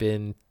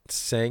been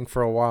saying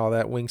for a while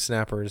that wing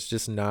snapper is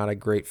just not a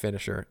great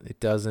finisher. It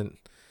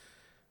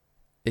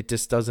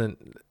just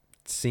doesn't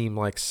seem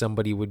like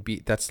somebody would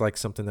be, that's like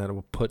something that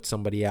will put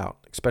somebody out,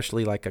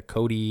 especially like a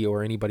Cody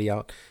or anybody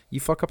out.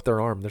 You fuck up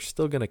their arm, they're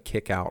still going to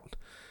kick out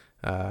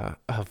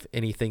of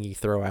anything you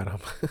throw at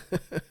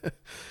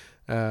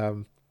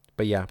them.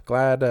 But yeah,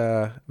 glad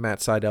Matt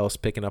Sydal is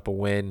picking up a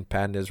win,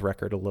 padding his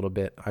record a little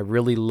bit. I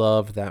really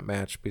loved that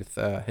match with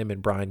him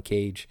and Brian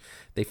Cage.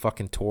 They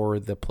fucking tore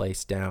the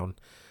place down.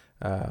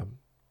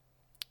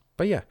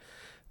 But yeah,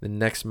 the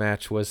next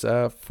match was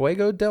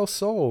Fuego del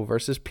Sol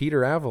versus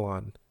Peter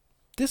Avalon.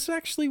 This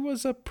actually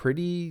was a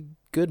pretty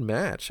good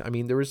match. I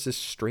mean, there was this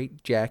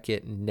straight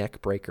jacket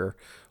neck breaker,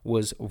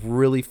 was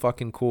really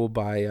fucking cool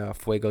by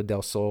Fuego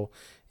del Sol,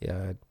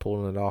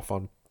 pulling it off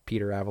on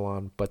Peter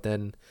Avalon. But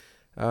then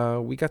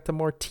we got the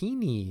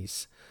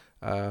martinis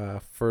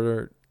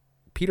for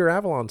Peter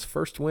Avalon's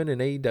first win in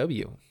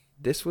AEW.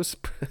 This was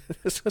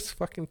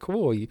fucking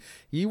cool.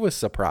 He was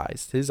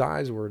surprised. His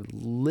eyes were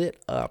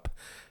lit up.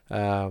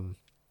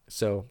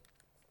 So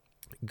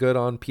good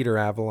on Peter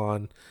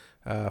Avalon.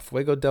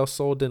 Fuego del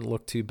Sol didn't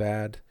look too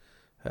bad.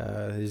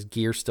 His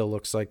gear still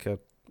looks like a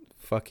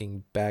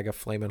fucking bag of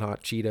flaming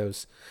hot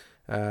Cheetos.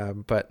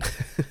 But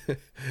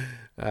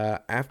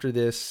after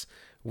this,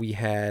 we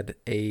had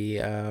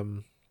a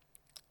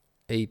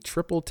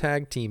triple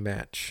tag team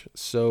match.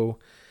 So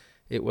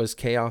it was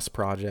Chaos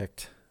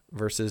Project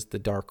versus the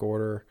Dark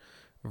Order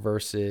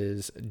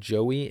versus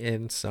Joey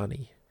and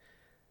Sunny.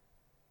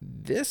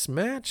 This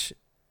match,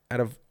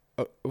 out of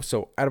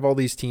all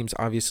these teams,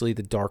 obviously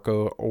the Dark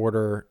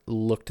Order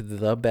looked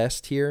the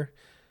best here,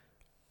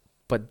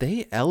 but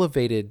they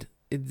elevated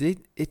it.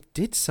 It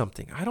did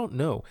something. I don't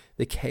know.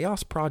 The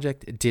Chaos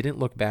Project didn't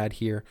look bad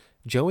here.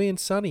 Joey and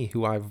Sunny,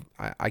 who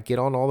I get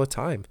on all the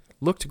time,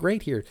 looked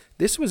great here.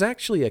 This was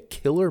actually a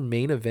killer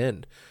main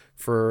event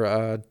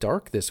for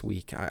Dark this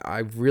week.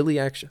 I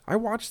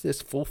watched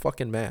this full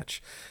fucking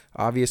match.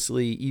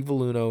 Obviously,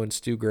 Evil Uno and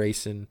Stu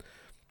Grayson,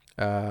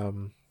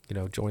 join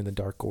the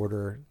Dark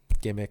Order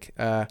gimmick.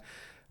 I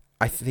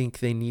think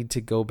they need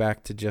to go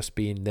back to just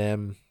being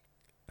them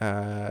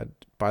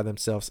by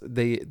themselves.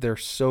 They're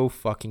so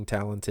fucking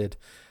talented.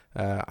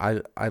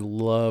 I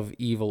love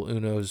Evil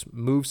Uno's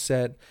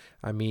moveset.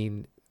 I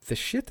mean, the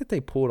shit that they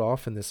pulled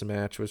off in this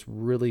match was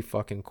really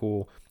fucking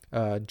cool.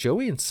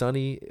 Joey and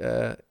Sunny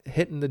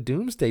hitting the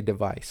Doomsday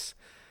device.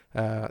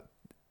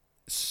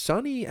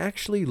 Sunny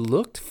actually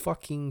looked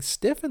fucking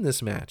stiff in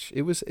this match.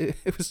 It was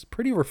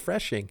pretty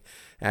refreshing,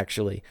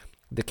 actually.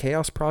 The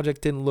Chaos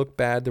Project didn't look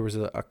bad. There was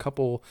a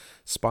couple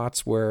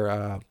spots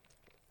where,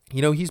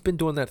 he's been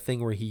doing that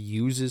thing where he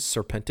uses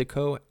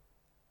Serpentico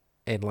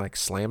and like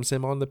slams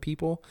him on the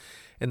people.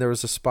 And there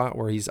was a spot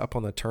where he's up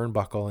on the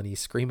turnbuckle and he's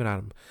screaming at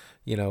him,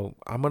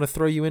 I'm going to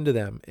throw you into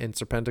them. And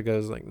Serpentico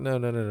goes like, no,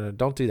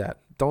 don't do that.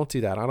 Don't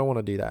do that. I don't want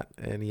to do that.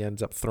 And he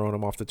ends up throwing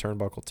him off the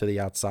turnbuckle to the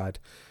outside.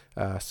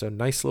 So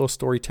nice little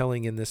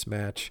storytelling in this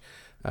match.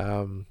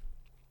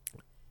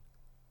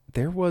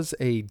 There was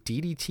a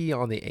DDT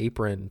on the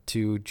apron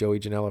to Joey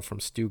Janela from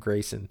Stu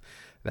Grayson.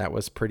 That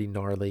was pretty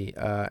gnarly.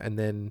 And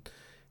then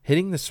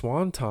hitting the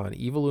Swanton,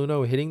 Evil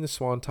Uno hitting the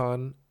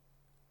Swanton.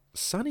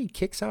 Sonny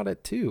kicks out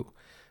at 2,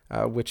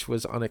 which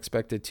was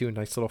unexpected too. A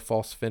nice little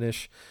false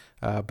finish.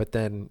 But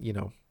then,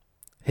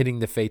 hitting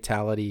the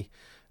fatality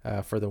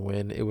for the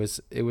win. It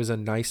was a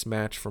nice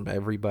match from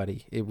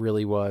everybody. It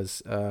really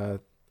was. I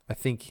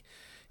think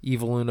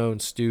Evil Uno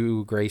and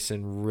Stu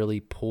Grayson really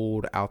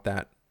pulled out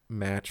that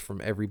match from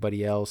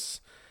everybody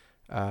else.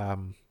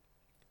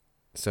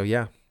 So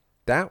yeah,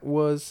 that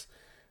was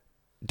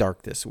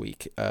Dark this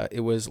week. It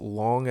was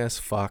long as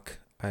fuck.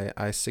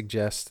 I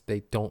suggest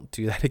they don't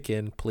do that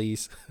again,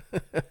 please.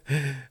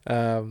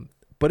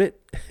 But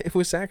it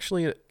was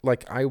actually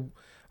like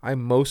I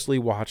mostly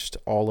watched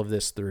all of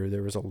this through.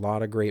 There was a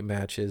lot of great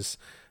matches.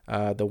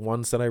 The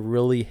ones that I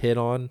really hit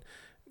on,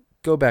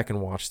 go back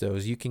and watch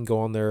those. You can go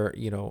on their,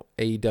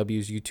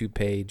 AEW's YouTube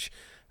page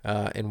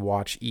and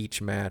watch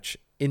each match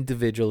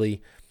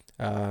individually.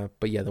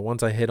 But yeah, the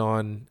ones I hit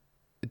on,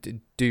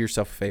 do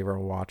yourself a favor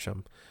and watch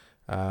them.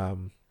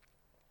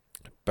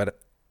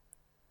 But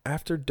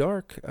after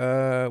dark,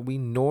 we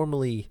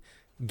normally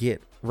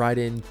get right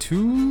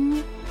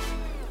into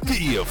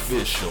the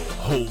official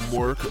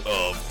homework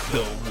of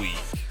the week.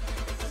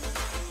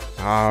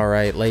 All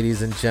right,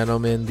 ladies and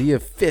gentlemen, the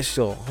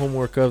official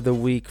homework of the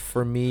week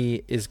for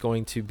me is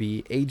going to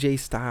be AJ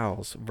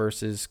Styles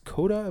versus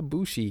Kota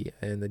Ibushi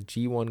in the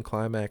G1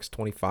 Climax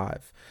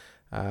 25.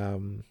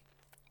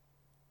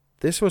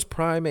 This was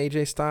prime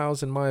AJ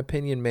Styles, in my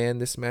opinion, man.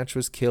 This match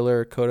was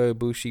killer. Kota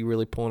Ibushi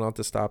really pulling out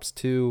the stops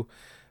too.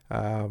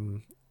 I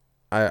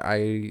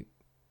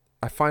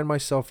find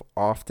myself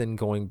often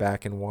going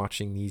back and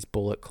watching these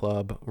Bullet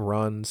Club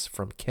runs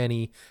from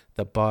Kenny,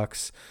 the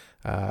Bucks,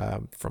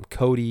 from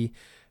Cody,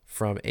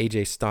 from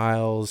AJ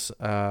Styles.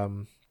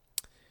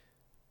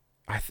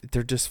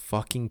 They're just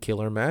fucking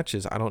killer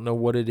matches. I don't know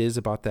what it is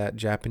about that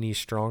Japanese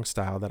strong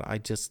style that I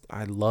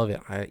love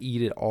it. I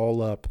eat it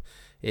all up.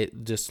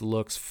 It just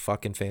looks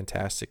fucking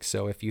fantastic.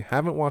 So if you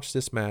haven't watched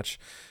this match,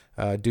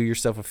 do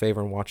yourself a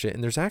favor and watch it.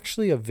 And there's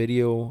actually a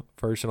video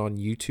version on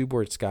YouTube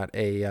where it's got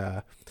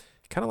a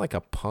kind of like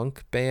a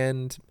punk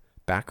band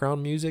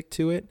background music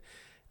to it,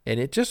 and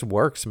it just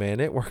works, man.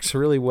 It works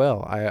really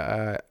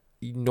well.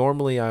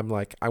 Normally I'm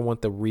like, I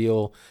want the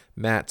real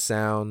mat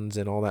sounds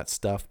and all that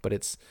stuff, but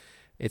it's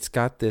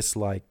got this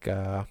like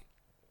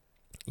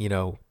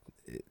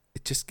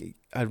it just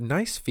a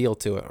nice feel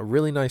to it, a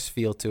really nice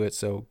feel to it.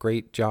 So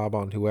great job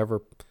on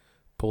whoever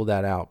pulled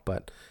that out.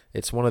 But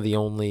it's one of the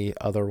only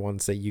other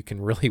ones that you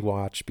can really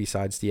watch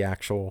besides the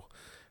actual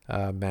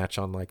match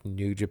on like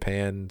New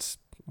Japan's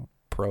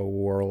Pro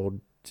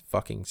World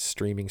fucking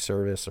streaming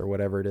service or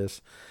whatever it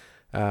is.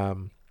 But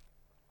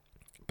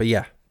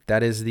yeah,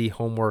 that is the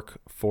homework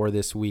for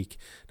this week.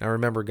 Now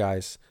remember,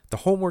 guys, the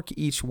homework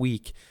each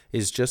week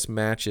is just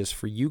matches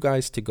for you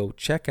guys to go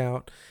check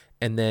out,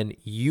 and then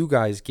you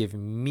guys give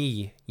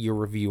me your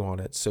review on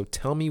it. So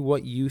tell me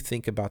what you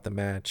think about the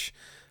match.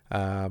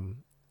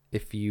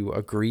 If you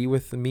agree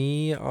with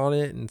me on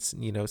it and,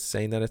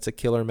 saying that it's a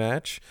killer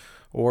match,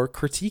 or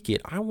critique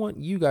it. I want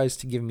you guys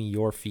to give me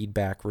your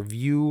feedback.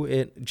 Review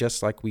it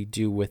just like we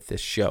do with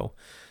this show.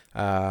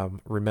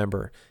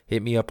 Remember,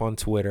 hit me up on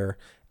Twitter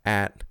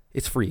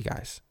it's free,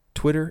 guys.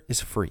 Twitter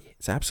is free.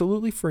 It's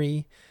absolutely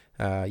free.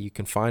 You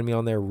can find me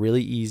on there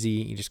really easy.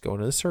 You just go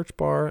into the search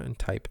bar and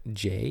type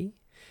JENGLERT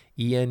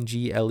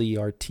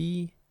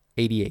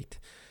 88.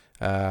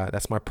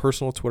 That's my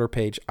personal Twitter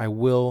page. I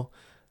will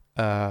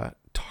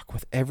talk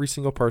with every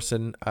single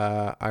person.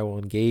 I will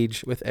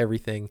engage with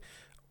everything.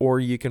 Or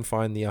you can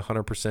find the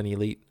 100%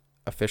 Elite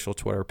official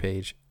Twitter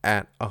page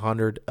at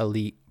 100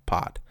 Elite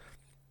Pod.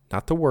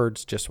 Not the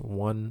words, just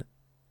 100,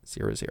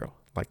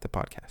 like the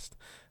podcast.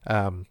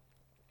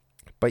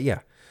 But yeah,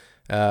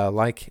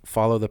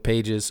 follow the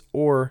pages,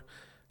 or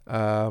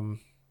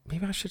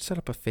maybe I should set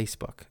up a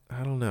Facebook.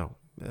 I don't know.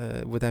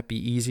 Would that be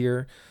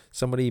easier?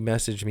 Somebody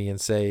message me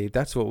and say,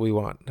 that's what we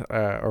want,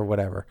 or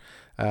whatever.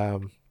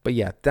 But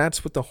yeah,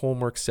 that's what the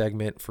homework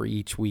segment for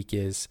each week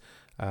is.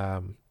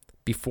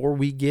 Before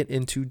we get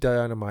into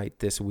Dynamite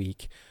this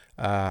week,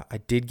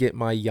 I did get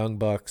my Young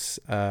Bucks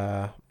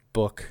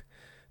book,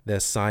 the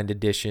signed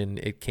edition.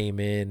 It came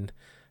in.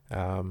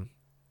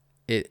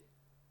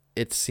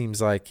 It seems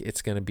like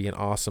it's going to be an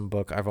awesome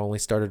book. I've only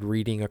started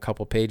reading a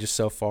couple pages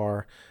so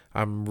far.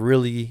 I'm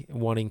really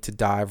wanting to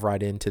dive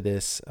right into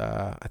this.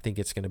 I think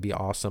it's going to be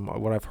awesome.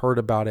 What I've heard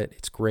about it,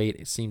 it's great.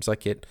 It seems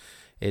like it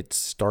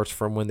starts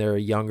from when they're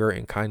younger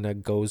and kind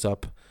of goes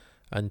up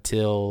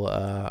until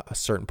a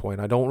certain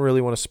point. I don't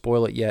really want to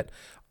spoil it yet.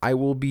 I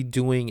will be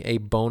doing a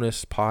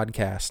bonus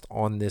podcast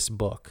on this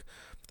book.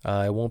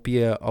 It won't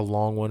be a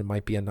long one. It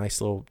might be a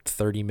nice little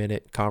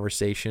 30-minute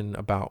conversation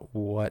about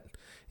what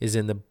is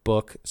in the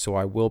book. So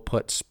I will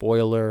put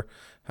spoiler.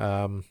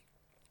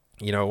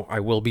 I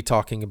will be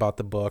talking about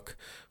the book,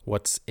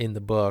 what's in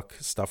the book,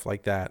 stuff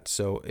like that.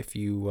 So if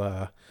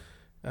you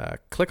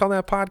click on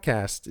that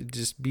podcast,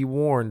 just be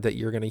warned that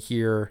you're going to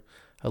hear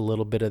a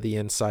little bit of the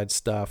inside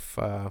stuff.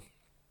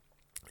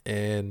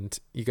 And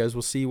you guys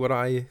will see what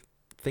I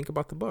think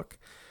about the book.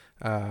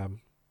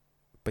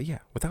 But yeah,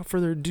 without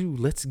further ado,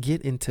 let's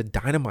get into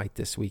Dynamite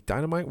this week.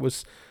 Dynamite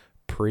was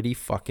pretty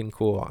fucking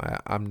cool.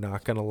 I'm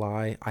not going to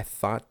lie. I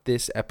thought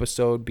this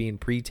episode being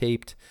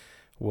pre-taped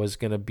was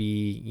going to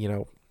be,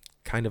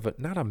 kind of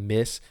not a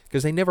miss,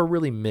 because they never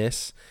really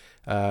miss.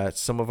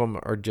 Some of them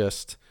are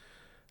just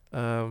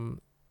not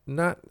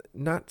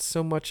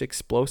so much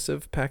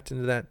explosive packed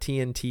into that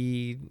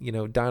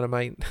TNT,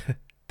 Dynamite.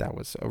 That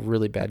was a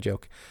really bad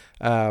joke.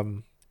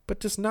 But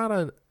just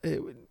not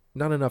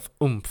enough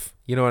oomph.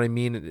 You know what I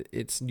mean?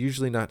 It's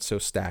usually not so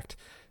stacked.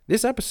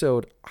 This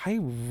episode, I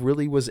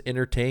really was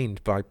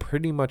entertained by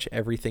pretty much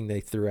everything they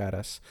threw at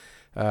us.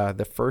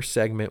 The first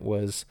segment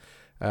was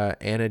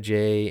Anna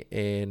Jay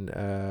and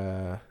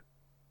the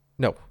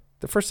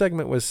first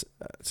segment was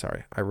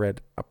sorry, I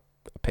read a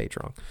page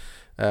wrong.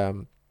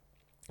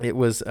 It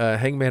was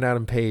Hangman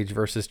Adam Page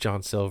versus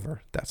John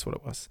Silver. That's what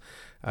it was.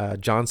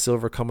 John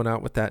Silver coming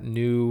out with that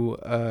new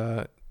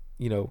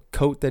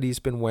coat that he's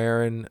been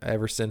wearing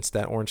ever since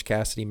that Orange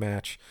Cassidy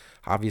match.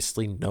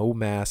 Obviously, no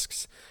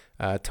masks.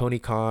 Tony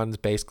Khan's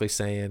basically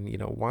saying,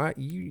 why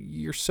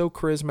you're so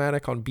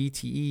charismatic on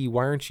BTE?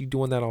 Why aren't you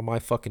doing that on my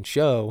fucking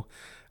show?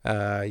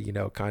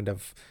 Kind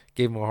of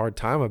gave him a hard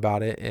time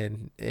about it,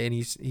 and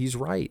he's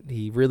right.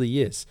 He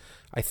really is.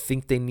 I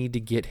think they need to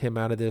get him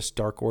out of this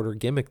Dark Order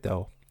gimmick,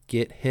 though.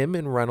 Get him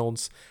and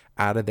Reynolds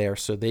out of there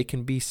so they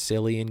can be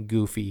silly and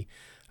goofy,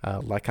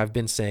 like I've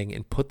been saying,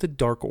 and put the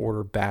Dark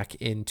Order back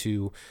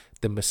into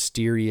the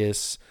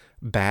mysterious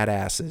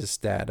badasses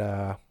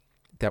that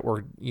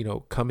were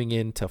coming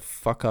in to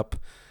fuck up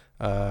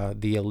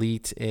the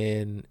Elite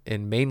and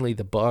mainly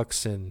the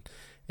Bucks and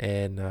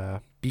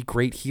be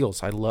great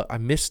heels. I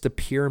miss the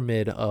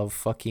pyramid of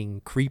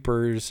fucking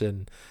creepers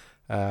and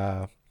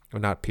or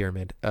not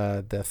pyramid,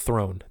 the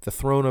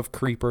throne of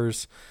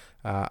creepers.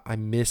 I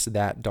miss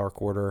that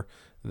Dark Order,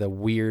 the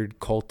weird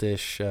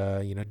cultish,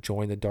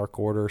 join the Dark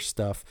Order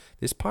stuff.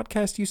 This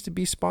podcast used to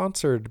be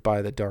sponsored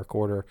by the Dark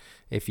Order.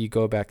 If you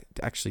go back,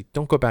 actually,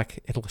 don't go back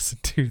and listen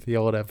to the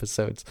old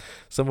episodes.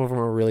 Some of them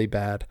are really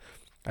bad.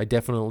 I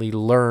definitely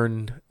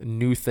learn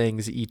new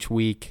things each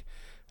week.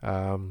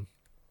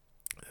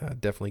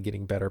 Definitely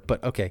getting better.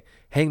 But okay,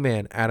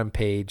 Hangman Adam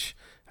Page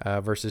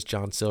versus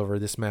John Silver.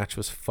 This match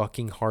was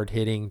fucking hard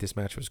hitting. This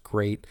match was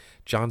great.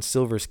 John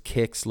Silver's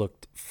kicks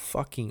looked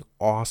fucking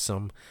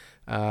awesome.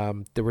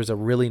 There was a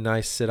really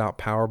nice sit-out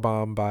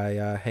powerbomb by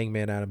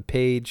Hangman Adam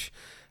Page.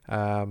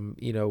 John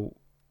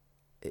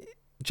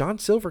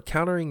Silver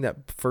countering that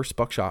first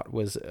buckshot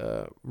was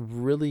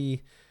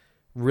really,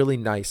 really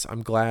nice.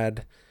 I'm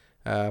glad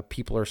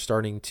people are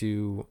starting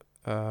to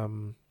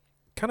kind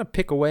of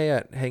pick away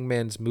at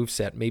Hangman's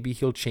moveset. Maybe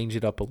he'll change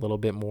it up a little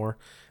bit more.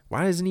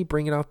 Why isn't he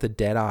bringing out the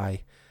Deadeye?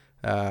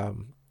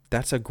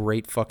 That's a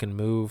great fucking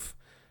move.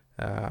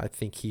 I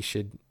think he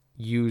should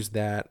use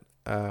that.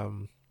 I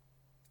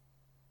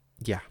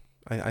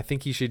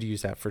think he should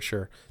use that for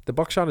sure. The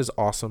buckshot is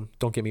awesome.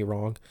 Don't get me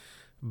wrong.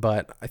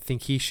 But I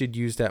think he should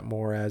use that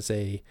more as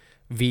a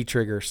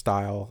V-trigger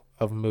style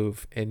of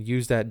move and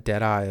use that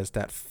Deadeye as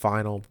that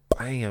final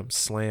bam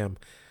slam.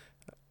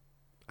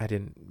 I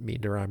didn't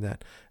mean to rhyme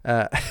that.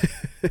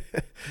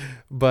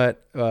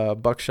 But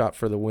buckshot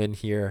for the win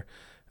here.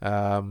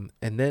 And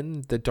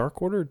then the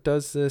Dark Order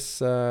does this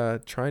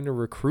trying to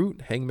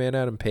recruit Hangman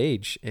Adam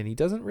Page, and he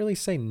doesn't really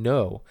say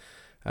no.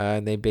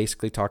 And they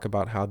basically talk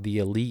about how the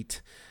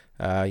Elite,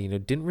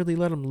 didn't really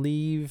let him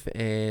leave,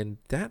 and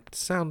that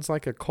sounds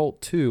like a cult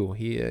too.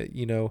 He,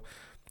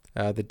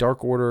 the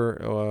Dark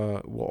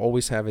Order will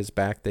always have his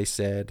back, they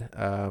said,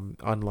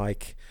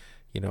 unlike,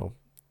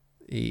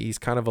 he's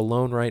kind of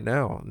alone right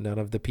now. None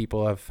of the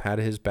people have had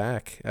his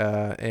back.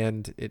 I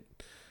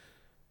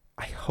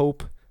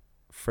hope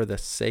for the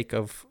sake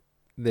of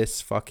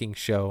this fucking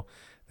show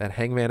that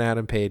Hangman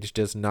Adam Page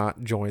does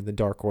not join the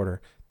Dark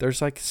Order.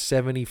 There's like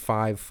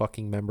 75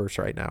 fucking members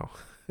right now.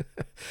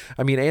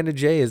 I mean, Anna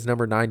Jay is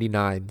number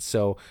 99,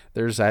 so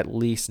there's at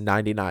least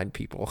 99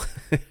 people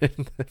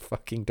in the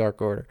fucking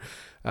Dark Order.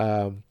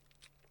 I'm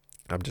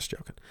just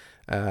joking.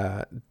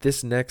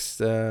 This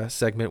next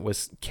segment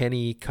was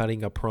Kenny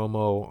cutting a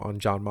promo on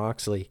Jon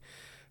Moxley.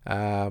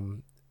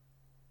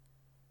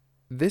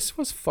 This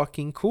was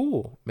fucking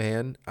cool,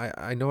 man.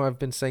 I know I've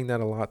been saying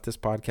that a lot this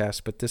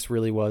podcast, but this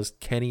really was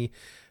Kenny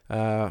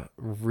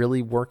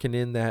really working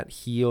in that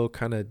heel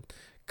kind of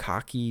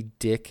cocky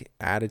dick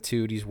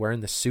attitude. He's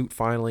wearing the suit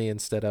finally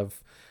instead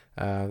of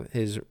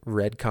his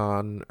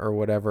Redcon or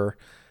whatever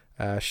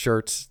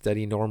shirts that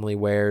he normally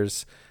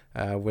wears.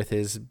 With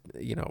his,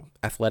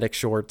 athletic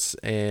shorts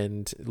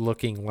and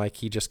looking like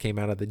he just came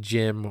out of the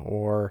gym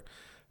or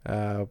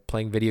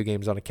playing video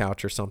games on a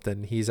couch or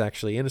something. He's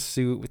actually in a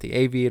suit with the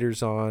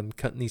aviators on,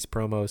 cutting these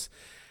promos.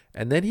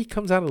 And then he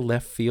comes out of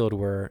left field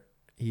where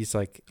he's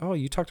like, oh,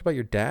 you talked about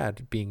your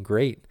dad being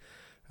great.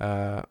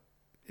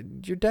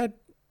 Your dad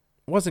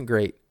wasn't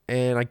great.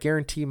 And I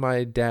guarantee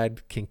my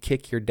dad can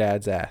kick your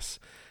dad's ass.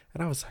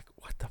 And I was like,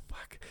 what the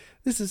fuck?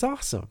 This is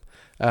awesome.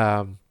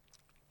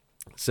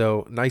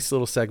 So nice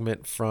little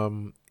segment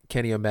from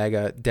Kenny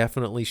Omega,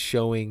 definitely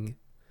showing,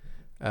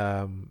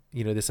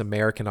 this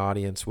American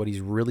audience, what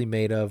he's really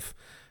made of.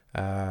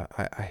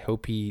 I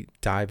hope he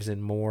dives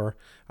in more.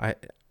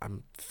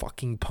 I'm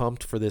fucking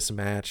pumped for this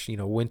match.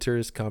 Winter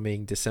is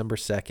coming, December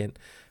 2nd.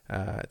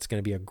 It's going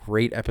to be a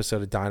great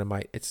episode of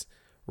Dynamite. It's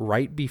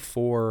right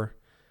before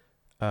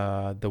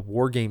the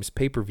War Games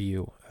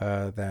pay-per-view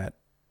that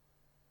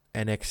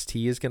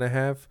NXT is going to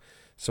have.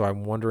 So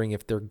I'm wondering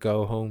if their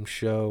go-home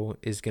show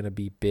is going to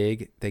be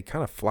big. They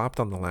kind of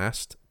flopped on the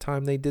last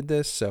time they did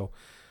this. So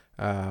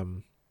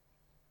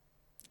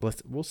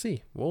we'll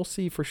see. We'll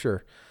see for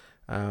sure.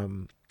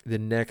 The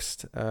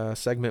next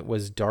segment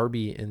was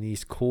Darby and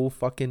these cool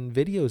fucking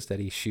videos that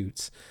he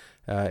shoots.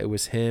 It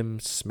was him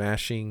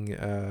smashing,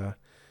 I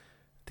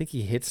think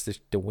he hits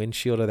the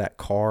windshield of that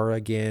car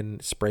again,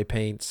 spray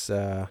paints,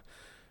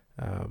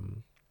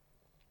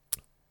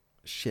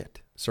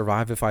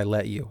 Survive If I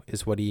Let You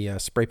is what he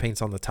spray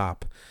paints on the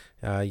top.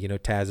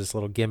 Taz's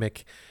little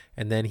gimmick.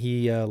 And then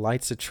he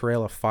lights a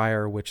trail of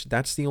fire, which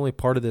that's the only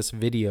part of this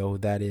video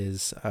that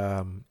is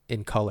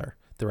in color.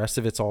 The rest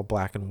of it's all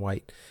black and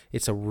white.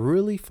 It's a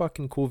really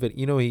fucking cool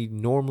video. He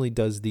normally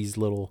does these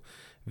little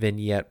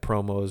vignette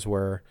promos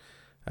where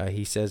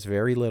he says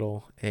very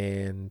little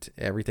and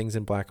everything's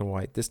in black and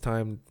white. This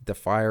time the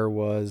fire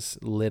was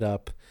lit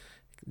up.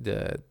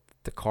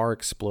 The car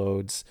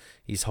explodes.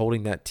 He's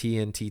holding that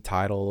TNT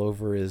title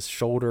over his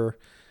shoulder.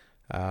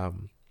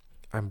 I'm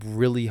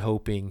really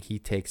hoping he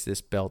takes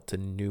this belt to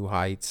new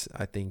heights.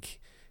 I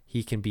think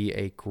he can be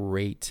a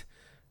great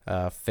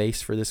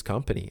face for this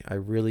company. I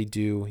really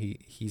do.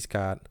 He's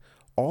got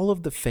all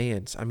of the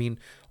fans. I mean,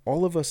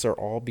 all of us are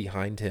all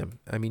behind him.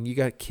 I mean, you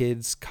got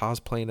kids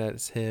cosplaying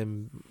as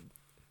him,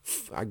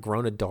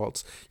 grown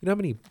adults. You know how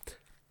many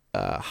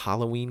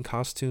Halloween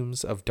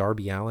costumes of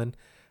Darby Allin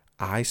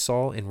I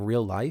saw in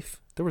real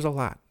life? There was a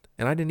lot,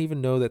 and I didn't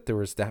even know that there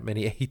was that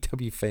many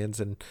AEW fans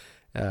in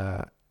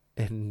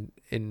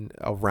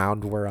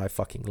around where I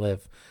fucking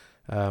live.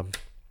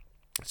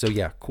 So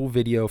yeah, cool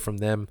video from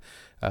them.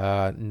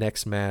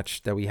 Next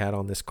match that we had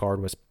on this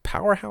card was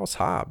Powerhouse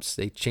Hobbs.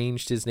 They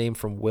changed his name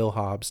from Will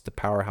Hobbs to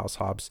Powerhouse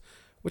Hobbs,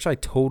 which I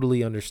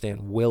totally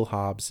understand. Will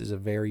Hobbs is a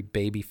very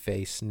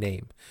babyface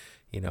name.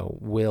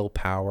 Will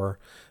Power,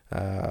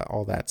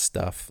 all that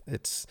stuff.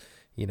 It's,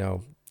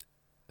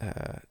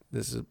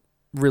 this is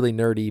really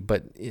nerdy,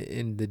 but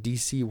in the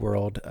DC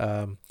world,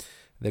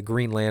 the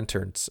Green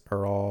Lanterns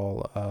are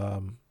all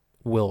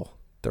Will.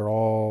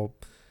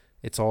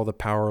 It's all the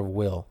power of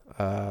Will.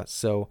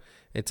 So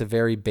it's a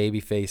very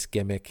babyface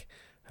gimmick,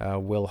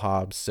 Will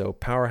Hobbs. So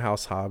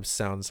Powerhouse Hobbs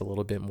sounds a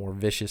little bit more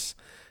vicious,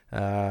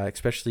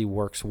 especially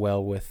works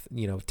well with,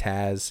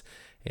 Taz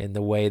and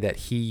the way that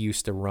he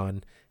used to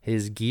run.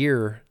 His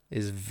gear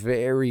is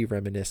very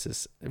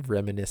reminiscent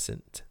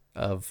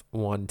of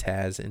one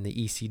Taz in the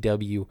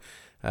ECW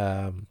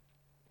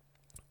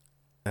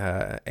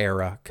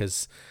era,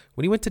 because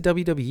when he went to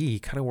WWE, he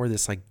kind of wore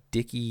this like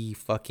dicky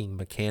fucking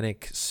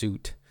mechanic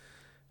suit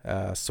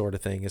sort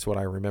of thing is what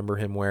I remember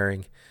him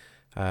wearing.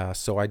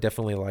 So I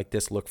definitely like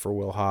this look for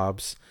Will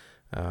Hobbs.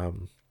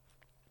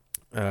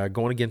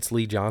 Going against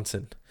Lee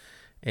Johnson,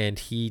 and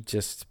he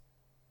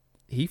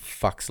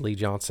fucks Lee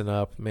Johnson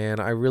up, man.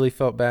 I really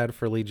felt bad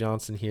for Lee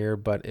Johnson here,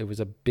 but it was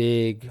a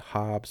big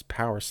Hobbs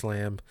power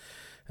slam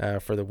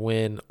for the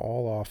win,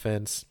 all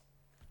offense.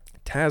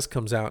 Taz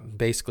comes out and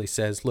basically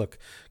says, look,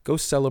 go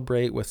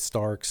celebrate with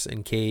Starks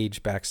and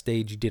Cage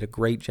backstage. You did a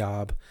great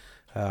job.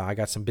 I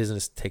got some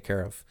business to take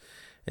care of.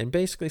 And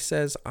basically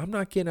says, I'm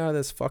not getting out of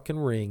this fucking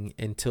ring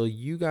until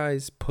you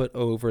guys put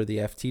over the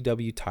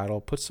FTW title,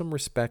 put some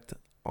respect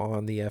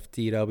on the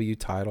FTW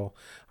title.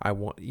 I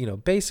want,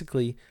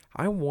 basically,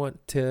 I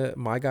want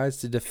my guys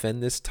to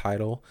defend this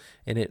title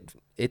and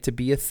it to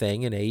be a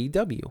thing in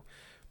AEW.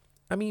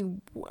 I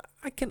mean,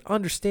 I can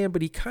understand,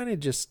 but he kind of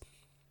just,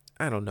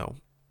 I don't know.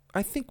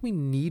 I think we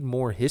need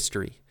more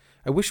history.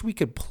 I wish we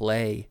could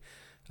play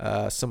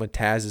some of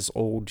Taz's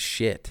old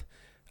shit.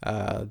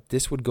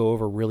 This would go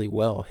over really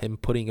well, him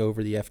putting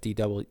over the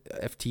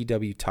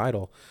FTW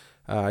title.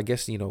 I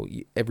guess,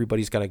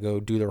 everybody's got to go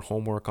do their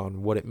homework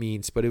on what it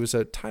means, but it was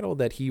a title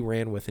that he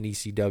ran with in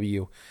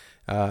ECW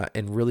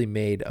and really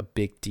made a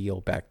big deal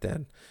back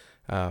then.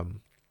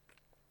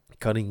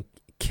 Cutting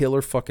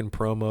killer fucking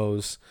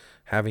promos,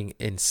 having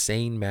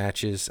insane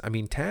matches. I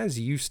mean, Taz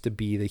used to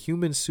be the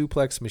human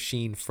suplex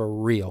machine for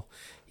real.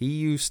 He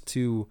used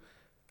to,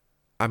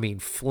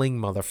 fling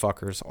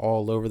motherfuckers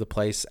all over the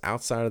place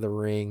outside of the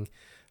ring.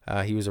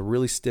 He was a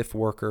really stiff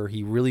worker.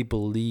 He really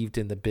believed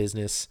in the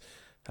business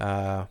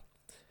and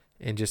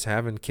just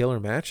having killer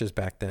matches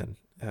back then.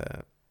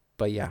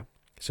 But yeah,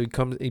 So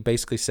he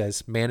basically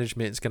says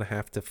management is going to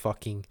have to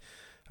fucking,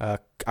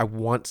 I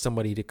want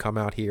somebody to come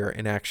out here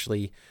and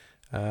actually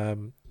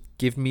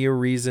give me a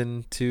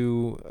reason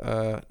to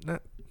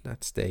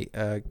not stay,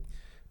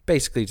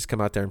 basically just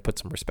come out there and put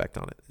some respect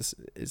on it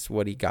is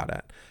what he got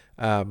at.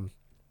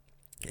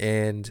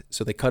 And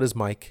so they cut his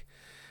mic.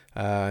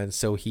 And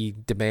so he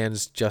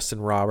demands Justin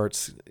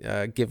Roberts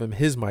give him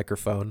his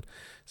microphone.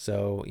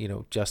 So,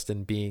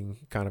 Justin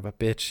being kind of a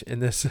bitch in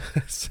this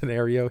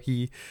scenario,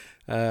 he,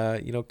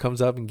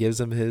 comes up and gives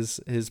him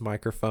his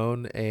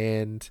microphone.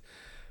 And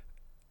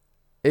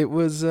it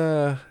was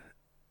a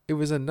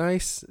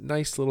nice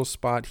little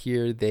spot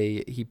here.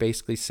 He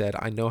basically said,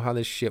 I know how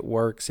this shit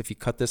works. If you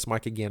cut this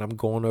mic again, I'm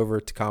going over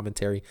to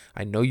commentary.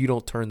 I know you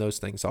don't turn those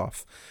things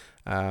off.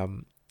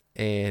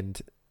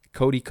 And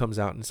Cody comes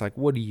out and it's like,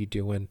 what are you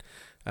doing?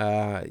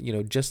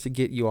 Just to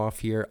get you off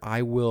here,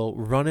 I will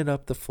run it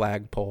up the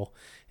flagpole.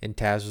 And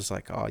Taz was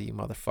like, oh, you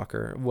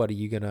motherfucker. What are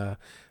you going to,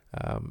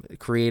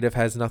 creative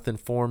has nothing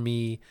for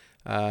me.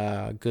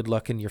 Good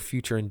luck in your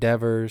future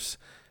endeavors.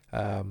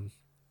 And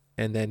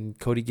then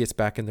Cody gets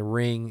back in the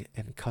ring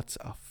and cuts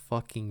a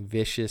fucking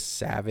vicious,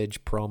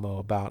 savage promo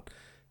about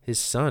his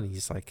son.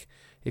 He's like,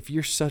 if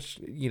you're such,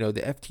 the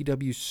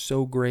FTW is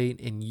so great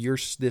and you're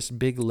this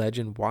big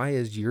legend, why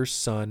is your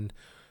son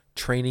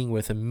training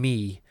with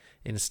me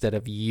instead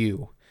of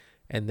you?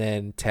 And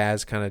then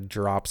Taz kind of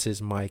drops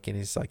his mic and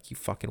he's like, you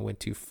fucking went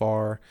too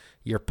far.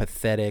 You're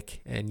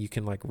pathetic. And you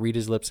can like read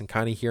his lips and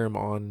kind of hear him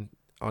on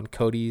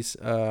Cody's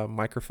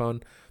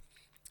microphone.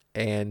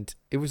 And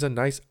it was a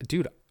nice,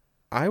 dude,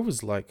 I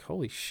was like,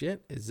 holy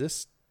shit, is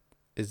this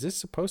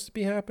supposed to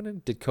be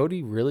happening? Did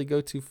Cody really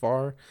go too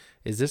far?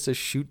 Is this a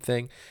shoot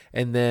thing?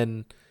 And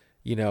then,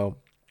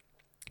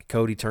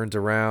 Cody turns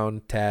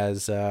around,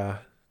 Taz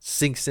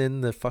sinks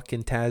in the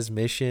fucking Taz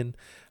mission.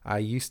 I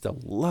used to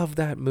love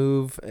that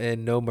move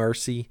and No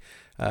Mercy.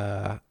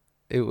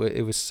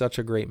 It was such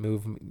a great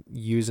move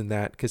using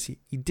that because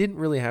he didn't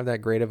really have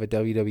that great of a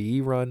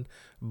WWE run,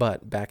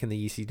 but back in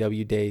the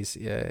ECW days,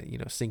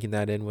 sinking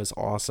that in was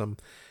awesome.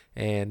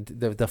 And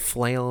the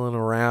flailing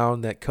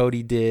around that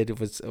Cody did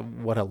was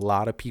what a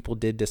lot of people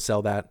did to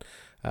sell that,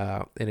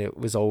 and it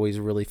was always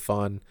really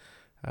fun.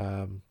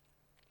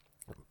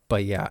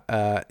 But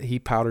yeah, he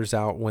powders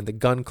out when the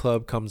Gun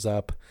Club comes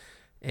up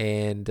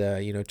and,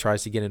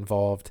 tries to get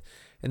involved.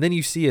 And then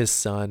you see his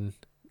son.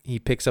 He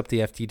picks up the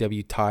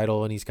FTW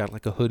title and he's got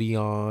like a hoodie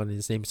on.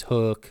 His name's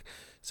Hook.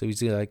 So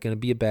he's like going to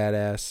be a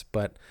badass.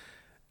 But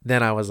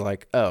then I was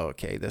like, oh,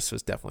 okay, this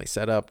was definitely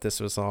set up. This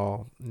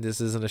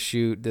isn't a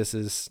shoot. This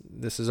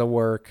is a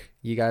work.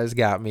 You guys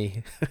got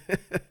me.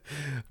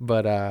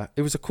 But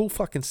it was a cool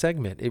fucking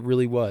segment. It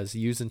really was.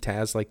 Using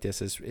Taz like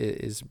this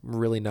is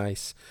really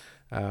nice.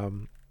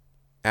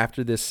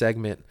 After this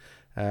segment,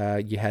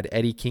 you had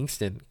Eddie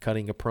Kingston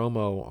cutting a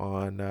promo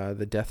on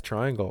the Death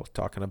Triangle,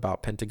 talking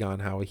about Pentagon,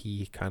 how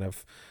he kind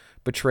of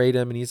betrayed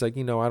him. And he's like,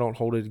 I don't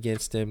hold it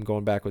against him,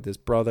 going back with his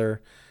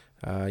brother.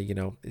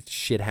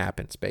 Shit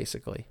happens,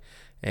 basically.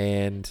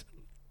 And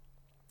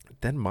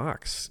then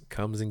Mox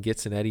comes and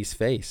gets in Eddie's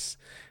face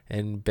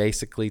and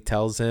basically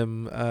tells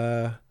him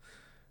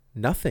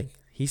nothing.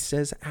 He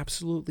says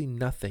absolutely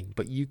nothing.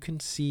 But you can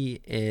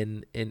see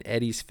in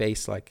Eddie's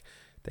face, like,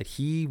 that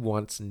he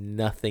wants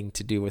nothing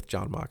to do with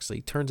Jon Moxley.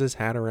 He turns his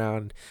hat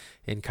around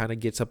and kind of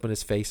gets up in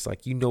his face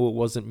like, it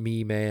wasn't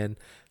me, man.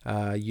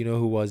 You know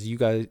who was. You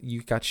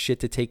got shit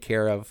to take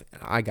care of.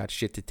 I got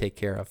shit to take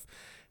care of.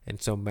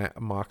 And so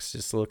Mox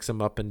just looks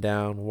him up and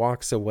down,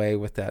 walks away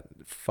with that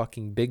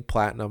fucking big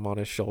platinum on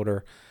his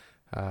shoulder.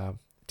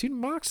 Dude,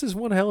 Mox is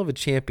one hell of a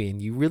champion.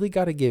 You really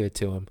got to give it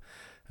to him.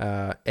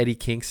 Eddie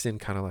Kingston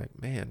kind of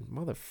like, man,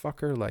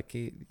 motherfucker, like,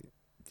 do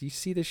you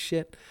see this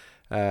shit?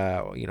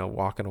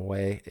 Walking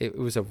away. It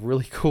was a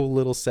really cool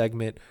little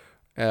segment.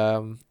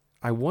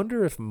 I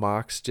wonder if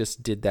Mox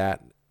just did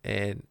that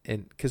and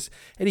because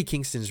Eddie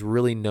Kingston's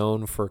really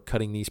known for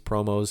cutting these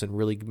promos and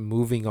really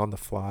moving on the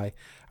fly.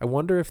 I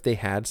wonder if they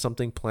had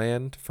something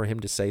planned for him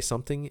to say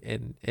something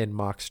and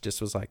Mox just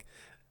was like,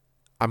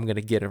 I'm going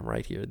to get him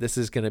right here. This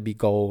is going to be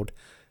gold.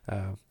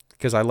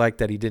 Because I like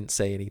that he didn't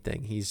say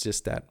anything. He's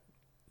just that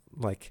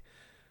like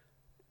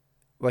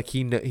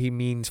he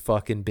means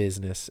fucking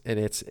business, and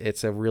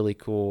it's a really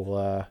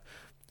cool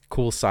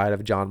side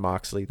of Jon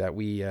Moxley that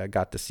we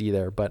got to see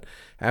there. But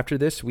after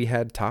this, we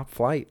had Top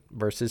Flight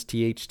versus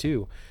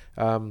TH2.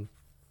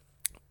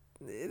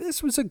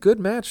 This was a good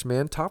match,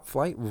 man. Top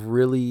Flight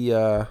really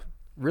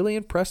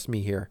impressed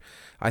me here.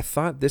 I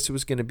thought this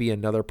was going to be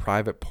another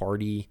private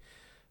party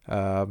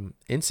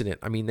incident.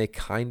 I mean, they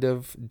kind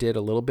of did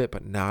a little bit,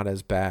 but not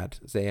as bad.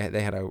 They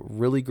had a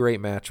really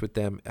great match with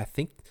them. I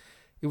think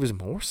it was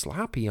more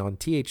sloppy on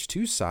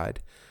TH2's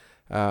side.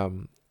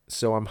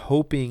 So I'm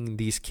hoping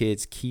these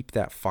kids keep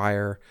that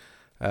fire,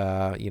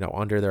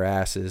 under their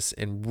asses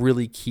and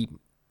really keep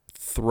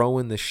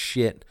throwing the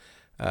shit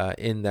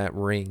in that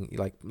ring,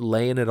 like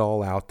laying it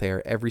all out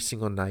there every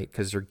single night,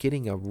 because they're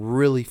getting a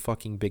really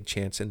fucking big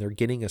chance and they're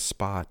getting a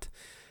spot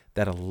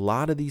that a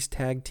lot of these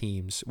tag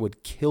teams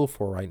would kill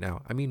for right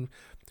now. I mean,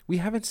 We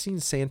haven't seen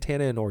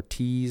Santana and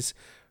Ortiz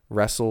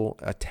wrestle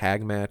a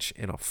tag match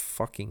in a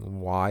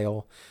fucking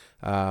while.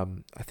 I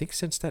think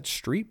since that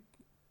street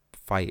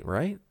fight,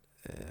 right?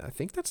 I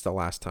think that's the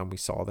last time we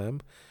saw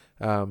them.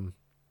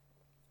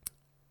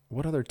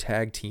 What other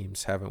tag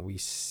teams haven't we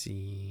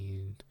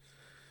seen?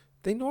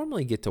 They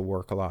normally get to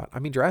work a lot. I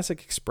mean,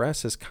 Jurassic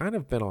Express has kind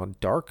of been on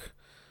dark,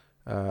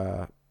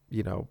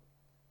 you know,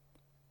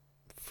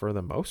 for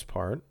the most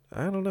part.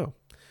 I don't know.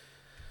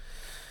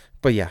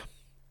 But yeah,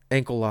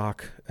 ankle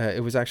lock.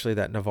 It was actually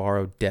that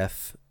Navarro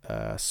death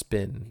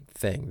spin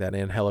thing that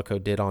Angelico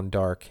did on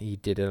Dark. He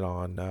did it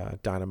on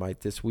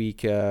Dynamite this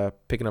week,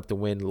 picking up the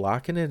win,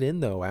 locking it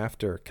in though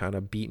after kind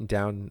of beating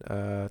down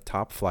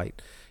Top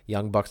Flight.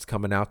 Young Bucks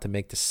coming out to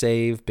make the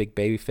save, big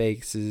baby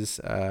faces.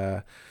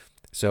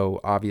 So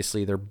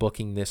obviously they're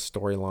booking this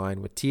storyline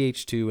with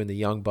TH2 and the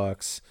Young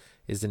Bucks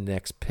is the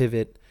next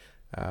pivot.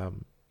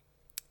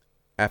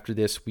 After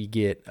this, we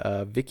get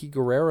Vicky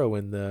Guerrero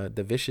and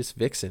the Vicious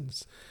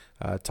Vixens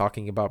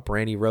talking about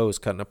Brandy Rose,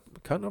 cutting a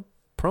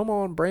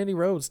promo on Brandy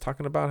Rose,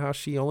 talking about how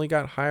she only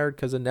got hired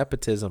because of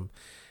nepotism,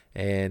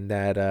 and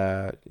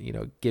that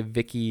give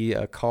Vicky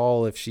a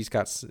call if she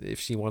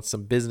wants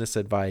some business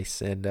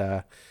advice, and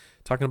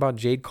talking about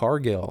Jade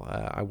Cargill.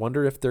 I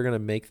wonder if they're gonna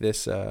make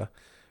this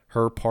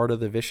her part of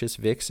the Vicious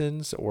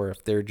Vixens, or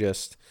if they're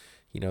just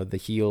the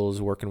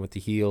heels working with the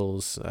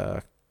heels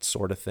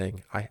sort of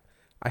thing.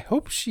 I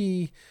hope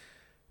she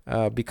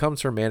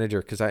becomes her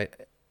manager, because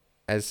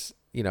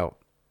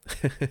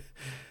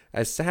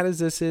as sad as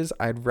this is,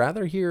 I'd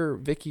rather hear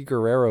Vicky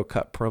Guerrero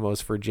cut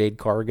promos for Jade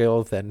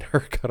Cargill than her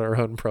cut her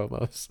own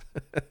promos.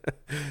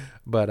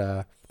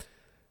 But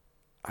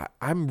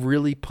I'm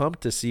really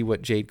pumped to see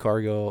what Jade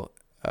Cargill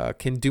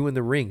can do in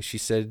the ring. She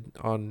said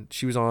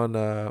she was on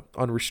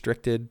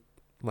Unrestricted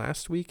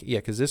last week. Yeah,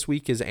 because this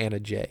week is Anna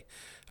Jay,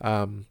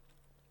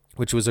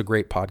 which was a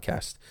great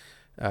podcast.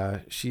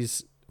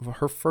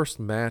 Her first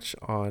match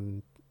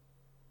on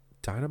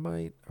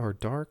Dynamite or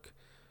Dark,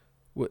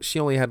 she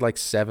only had like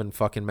 7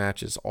 fucking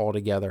matches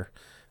altogether.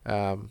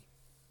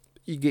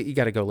 You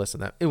got to go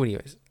listen to that.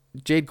 Anyways,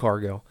 Jade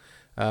Cargill,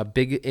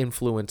 big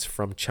influence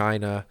from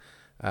China,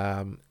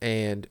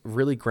 and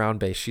really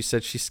ground-based. She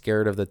said she's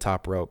scared of the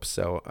top rope,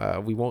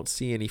 so we won't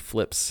see any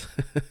flips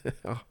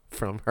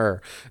from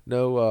her.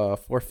 No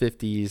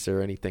 450s or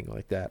anything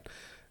like that.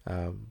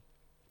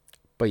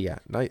 But yeah,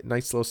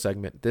 nice little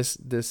segment. This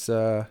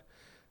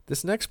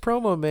next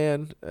promo,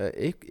 man,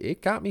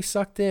 it got me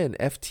sucked in.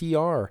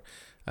 FTR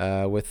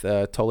with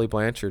Tully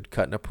Blanchard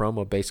cutting a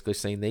promo basically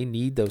saying they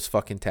need those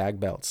fucking tag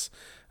belts.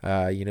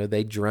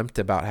 They dreamt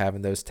about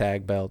having those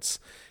tag belts,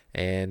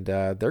 and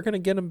they're going to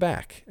get them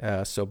back.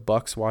 So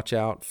Bucks, watch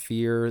out.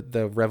 Fear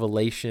the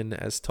revelation,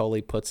 as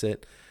Tully puts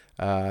it.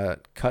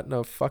 Cutting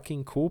a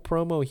fucking cool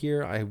promo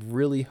here. I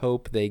really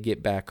hope they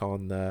get back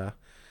on the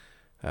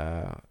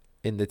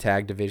in the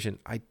tag division.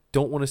 I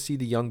don't want to see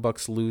the Young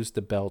Bucks lose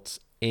the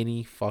belts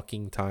any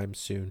fucking time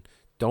soon.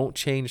 Don't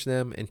change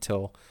them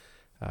until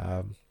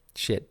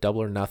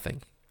Double or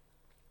Nothing,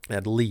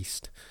 at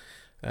least.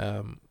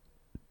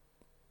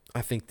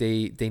 I think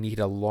they need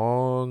a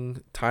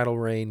long title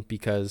reign,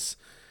 because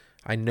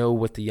I know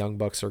what the Young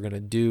Bucks are going to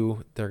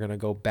do. They're going to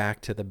go back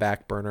to the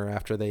back burner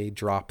after they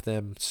drop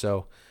them.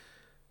 So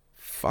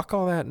fuck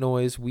all that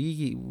noise.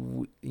 We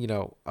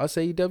us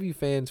AEW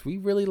fans, we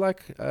really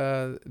like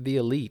the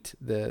elite.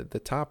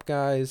 The top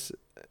guys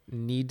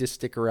need to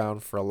stick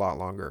around for a lot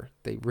longer.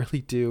 They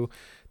really do.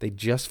 They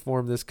just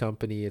formed this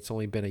company. It's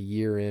only been a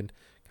year in.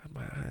 God,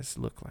 my eyes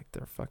look like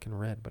they're fucking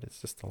red, but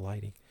it's just the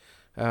lighting.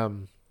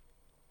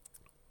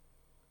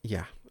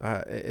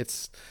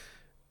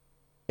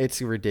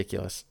 It's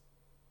ridiculous.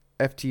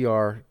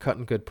 FTR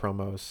cutting good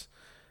promos.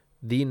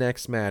 The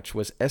next match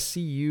was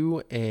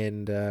SCU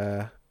and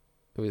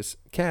it was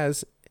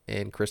Kaz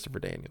and Christopher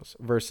Daniels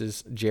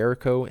versus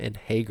Jericho and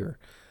Hager.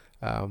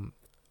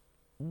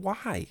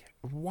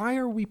 Why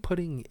are we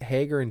putting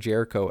Hager and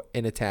Jericho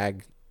in a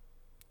tag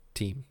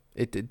team?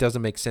 It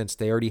doesn't make sense.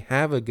 They already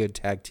have a good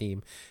tag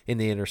team in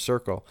the Inner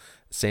Circle,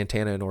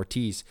 Santana and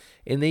Ortiz,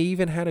 and they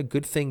even had a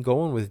good thing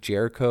going with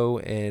Jericho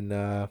and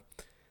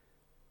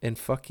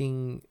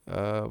fucking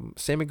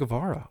Sammy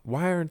Guevara.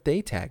 Why aren't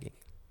they tagging?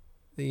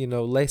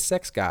 Les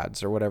Sex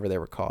Gods or whatever they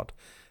were called.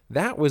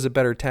 That was a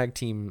better tag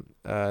team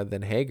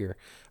than Hager.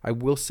 I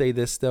will say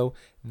this, though.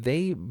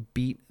 They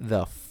beat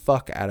the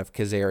fuck out of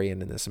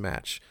Kazarian in this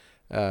match.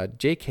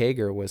 Jake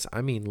Hager was,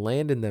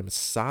 landing them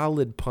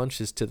solid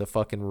punches to the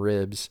fucking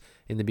ribs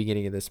in the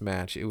beginning of this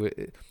match.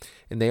 And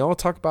they all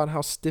talk about how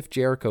stiff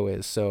Jericho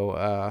is.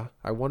 So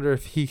I wonder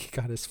if he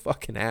got his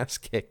fucking ass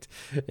kicked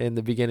in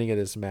the beginning of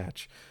this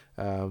match.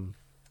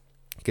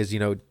 Because,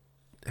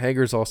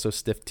 Hager's also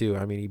stiff too.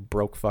 He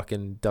broke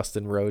fucking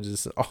Dustin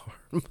Rhodes'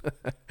 arm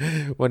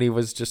when he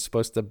was just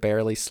supposed to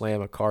barely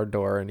slam a car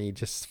door, and he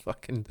just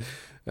fucking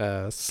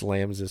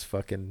slams his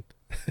forearm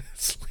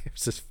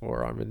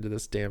into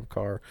this damn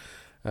car.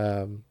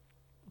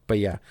 But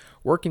yeah,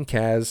 working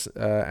Kaz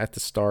at the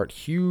start.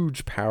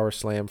 Huge power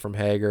slam from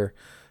Hager.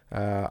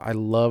 I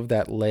love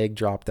that leg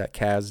drop that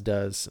Kaz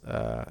does,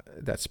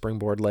 that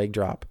springboard leg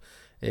drop.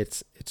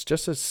 It's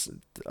just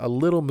a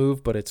little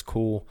move, but it's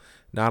cool.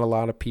 Not a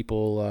lot of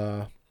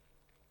people,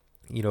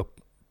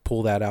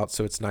 pull that out,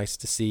 so it's nice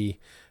to see.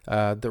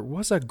 There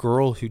was a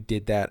girl who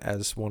did that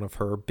as one of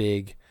her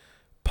big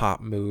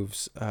pop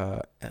moves.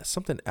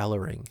 Something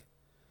Ellering.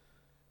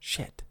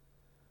 Shit.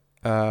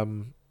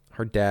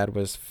 Her dad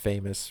was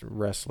famous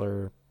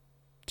wrestler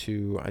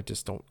too.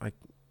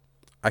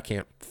 I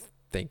can't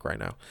think right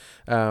now.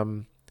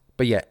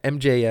 But yeah,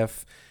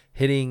 MJF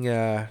hitting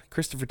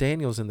Christopher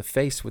Daniels in the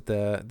face with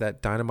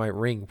that dynamite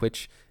ring,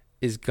 which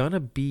is gonna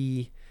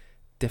be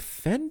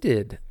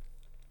defended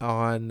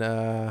on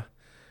the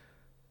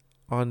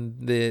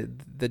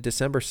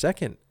December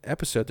 2nd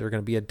episode. There's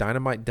gonna be a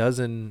Dynamite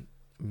Dozen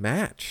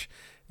match,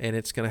 and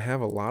it's gonna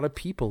have a lot of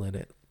people in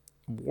it.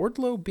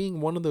 Wardlow being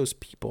one of those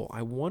people.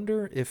 I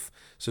wonder if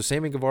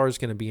Sammy Guevara is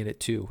going to be in it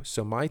too.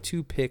 So my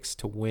two picks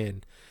to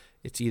win,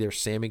 it's either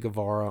Sammy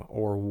Guevara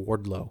or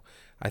Wardlow.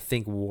 I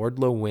think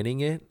Wardlow winning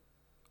it.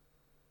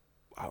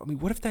 I mean,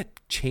 what if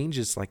that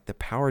changes like the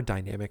power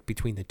dynamic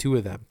between the two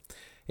of them,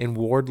 and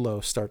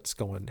Wardlow starts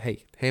going,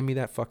 "Hey, hand me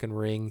that fucking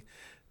ring,"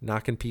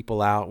 knocking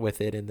people out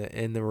with it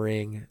in the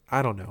ring.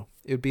 I don't know.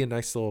 It would be a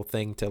nice little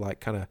thing to like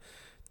kind of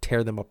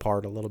tear them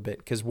apart a little bit,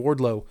 because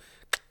Wardlow,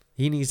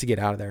 he needs to get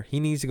out of there. He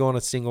needs to go on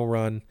a single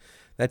run.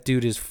 That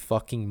dude is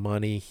fucking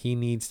money. He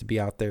needs to be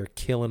out there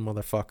killing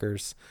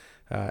motherfuckers,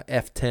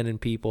 F10ing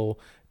people,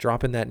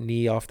 dropping that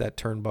knee off that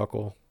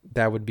turnbuckle.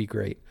 That would be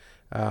great.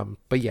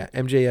 But yeah,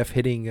 MJF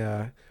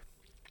hitting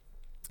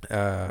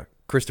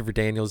Christopher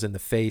Daniels in the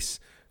face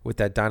with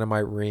that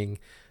dynamite ring,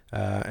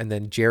 and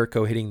then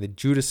Jericho hitting the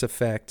Judas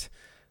effect,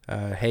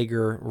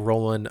 Hager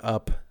rolling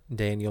up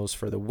Daniels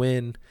for the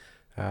win,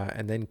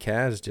 and then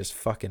Kaz just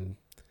fucking,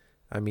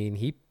 I mean,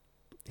 he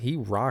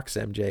rocks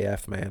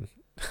MJF, man.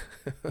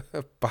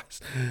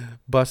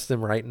 Bust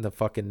him right in the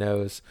fucking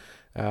nose.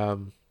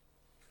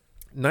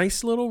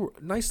 Nice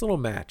little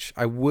match.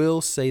 I will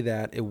say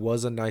that it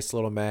was a nice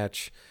little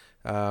match.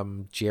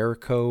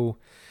 Jericho,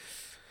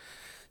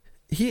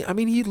 he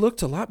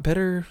looked a lot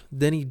better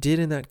than he did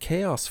in that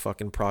Chaos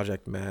fucking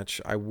Project match.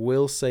 I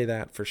will say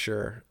that for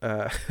sure.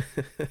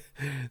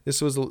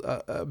 This was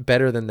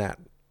better than that.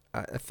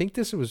 I think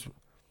this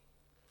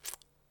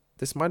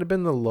might have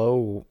been the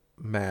low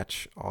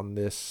match on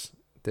this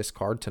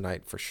card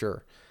tonight for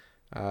sure.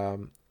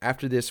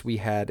 After this, we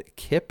had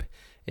Kip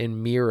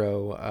and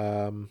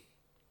Miro,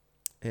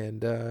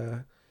 and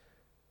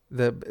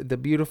the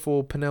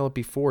beautiful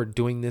Penelope Ford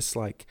doing this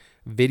like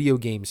video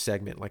game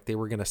segment, like they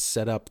were gonna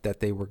set up that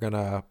they were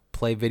gonna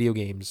play video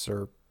games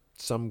or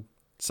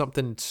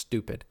something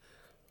stupid.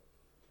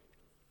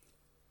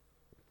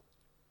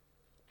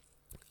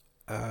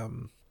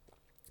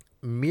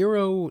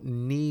 Miro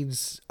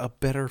needs a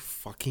better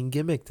fucking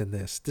gimmick than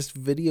this. This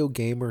video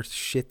gamer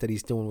shit that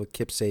he's doing with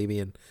Kip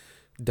Sabian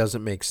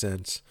doesn't make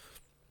sense.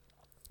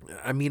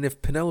 I mean,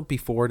 if Penelope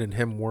Ford and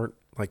him weren't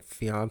like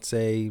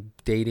fiance,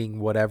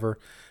 dating, whatever,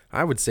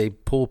 I would say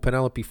pull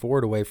Penelope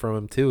Ford away from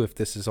him too if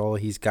this is all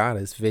he's got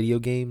is video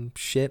game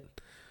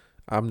shit.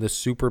 I'm the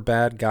super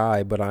bad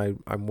guy, but I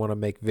want to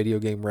make video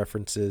game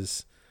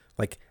references,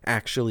 like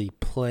actually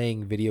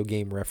playing video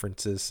game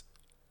references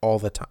all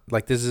the time.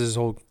 Like this is his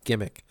whole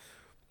gimmick.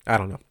 I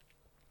don't know.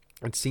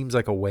 It seems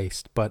like a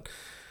waste, but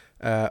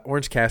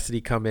Orange Cassidy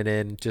coming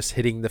in, just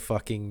hitting the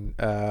fucking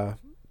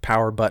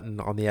power button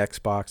on the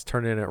Xbox,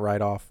 turning it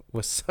right off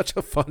was such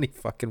a funny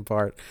fucking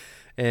part.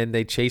 And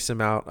they chase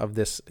him out of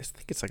this, I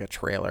think it's like a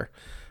trailer.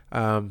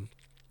 And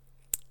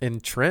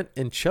Trent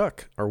and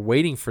Chuck are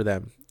waiting for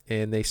them,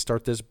 and they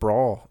start this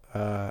brawl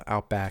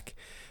out back.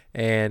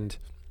 And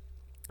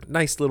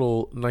nice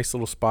little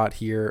spot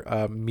here.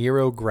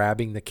 Miro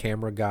grabbing the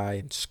camera guy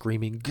and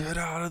screaming, "Get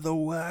out of the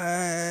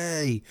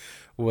way!"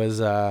 was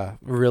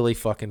really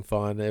fucking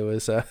fun. It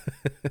was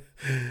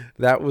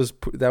that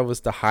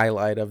was the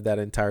highlight of that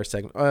entire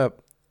segment.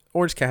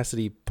 Orange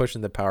Cassidy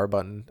pushing the power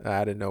button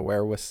out of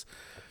nowhere was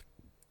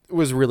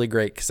really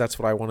great, because that's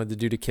what I wanted to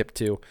do to Kip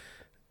too.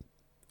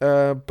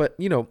 But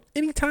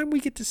anytime we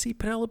get to see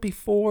Penelope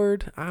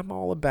Ford, I'm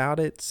all about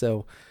it.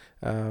 So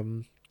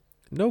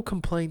no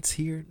complaints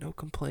here. No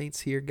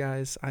complaints here,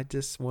 guys. I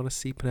just want to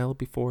see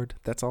Penelope Ford.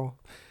 That's all.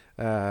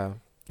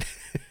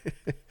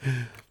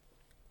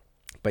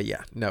 But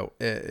yeah, no,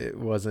 it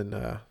wasn't.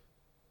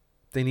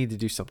 They need to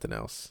do something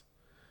else.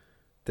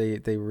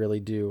 They really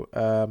do.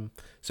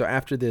 So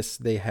after this,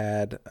 they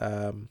had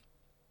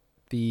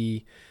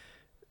the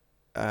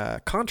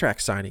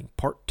contract signing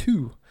part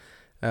 2.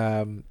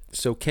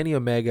 So Kenny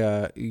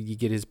Omega, you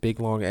get his big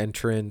long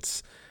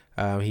entrance.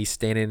 He's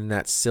standing in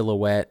that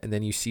silhouette, and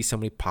then you see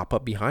somebody pop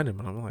up behind him,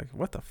 and I'm like,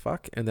 what the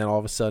fuck? And then all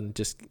of a sudden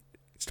just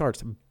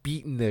starts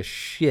beating the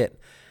shit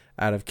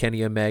out of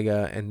Kenny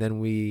Omega, and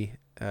then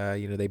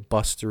they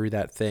bust through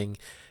that thing,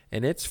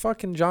 and it's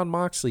fucking Jon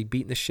Moxley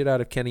beating the shit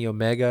out of Kenny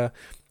Omega.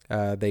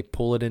 They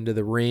pull it into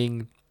the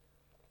ring.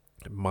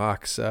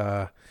 Mox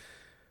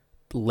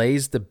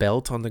lays the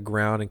belt on the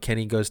ground, and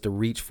Kenny goes to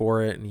reach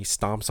for it, and he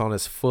stomps on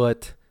his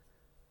foot.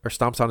 or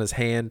stomps on his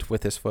hand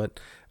with his foot.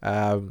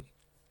 And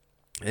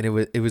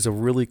it was a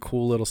really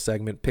cool little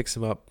segment. Picks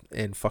him up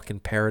and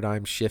fucking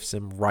paradigm shifts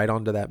him right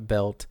onto that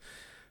belt.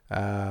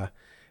 And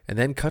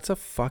then cuts a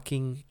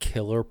fucking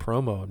killer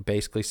promo and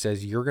basically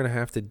says, you're going to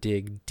have to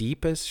dig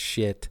deep as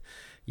shit.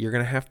 You're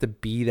going to have to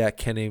be that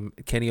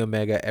Kenny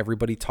Omega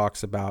everybody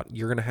talks about.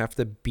 You're going to have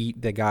to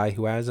beat the guy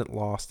who hasn't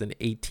lost in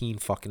 18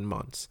 fucking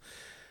months.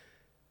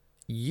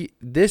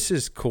 This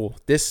is cool.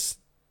 This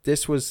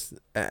was,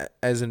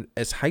 as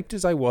hyped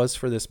as I was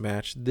for this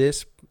match,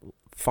 this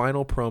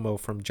final promo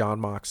from Jon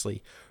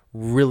Moxley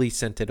really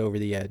sent it over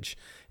the edge.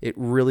 It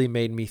really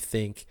made me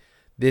think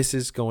this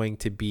is going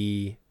to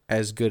be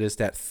as good as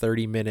that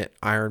 30-minute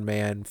Iron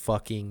Man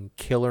fucking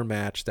killer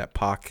match that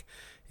Pac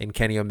and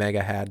Kenny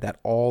Omega had, that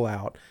all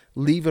out,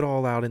 leave it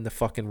all out in the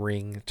fucking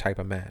ring type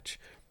of match.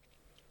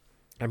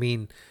 I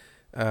mean,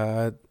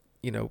 AEW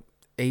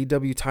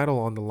title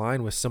on the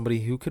line with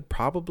somebody who could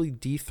probably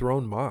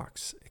dethrone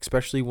Mox,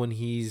 especially when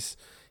he's,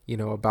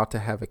 about to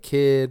have a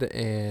kid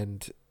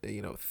and,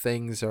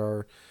 things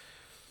are,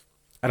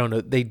 I don't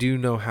know, they do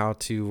know how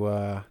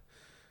to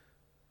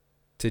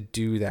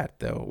do that,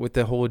 though. With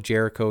the whole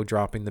Jericho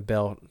dropping the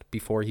belt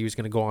before he was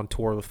going to go on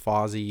tour with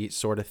Fozzy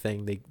sort of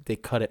thing, they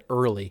cut it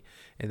early,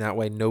 and that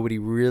way nobody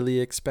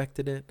really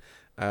expected it.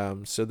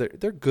 So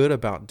they're good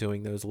about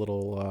doing those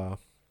little,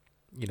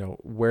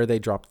 where they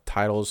drop the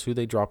titles, who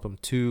they drop them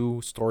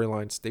to,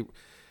 storylines.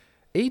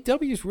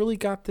 AEW's really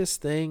got this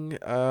thing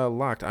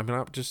locked. I'm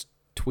not just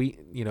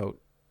tooting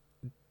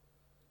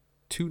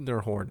their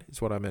horn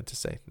is what I meant to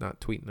say,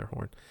 not tweeting their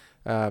horn.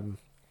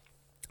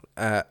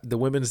 The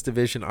women's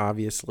division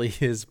obviously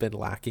has been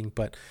lacking,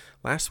 but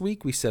last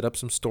week we set up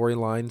some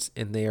storylines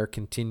and they are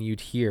continued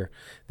here.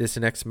 This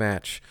next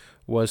match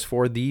was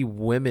for the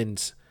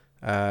women's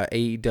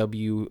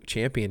AEW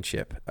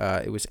championship.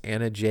 It was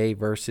Anna Jay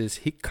versus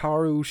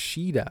Hikaru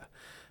Shida.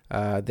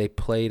 They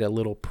played a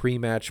little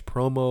pre-match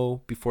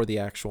promo before the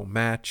actual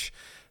match.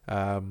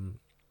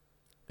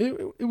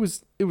 It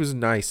was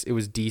nice. It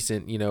was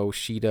decent.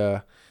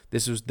 Shida,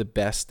 this was the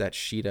best that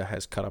Shida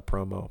has cut a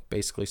promo,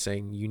 basically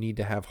saying you need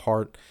to have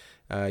heart.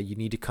 You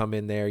need to come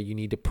in there. You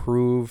need to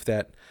prove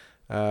that,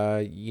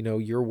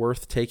 you're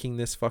worth taking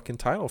this fucking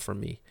title from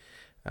me.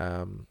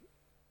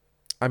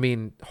 I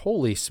mean,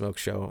 holy smoke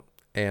show,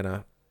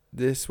 Anna.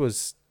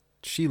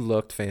 She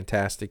looked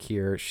fantastic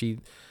here.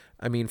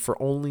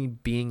 For only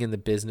being in the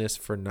business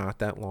for not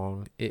that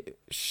long,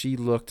 she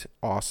looked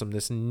awesome.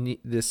 This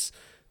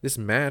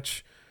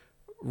match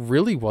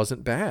really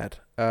wasn't bad.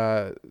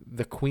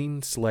 The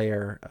Queen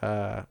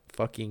Slayer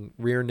fucking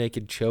rear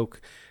naked choke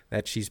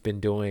that she's been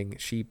doing,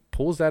 she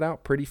pulls that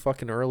out pretty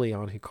fucking early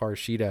on Hikaru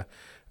Shida.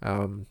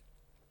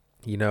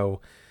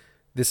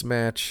 This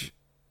match,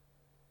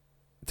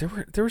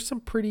 there were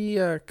some pretty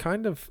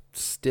kind of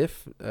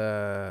stiff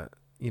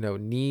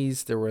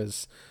knees. There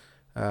was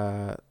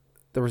a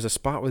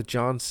spot with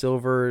John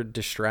Silver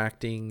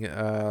distracting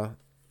the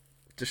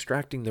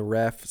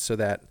ref so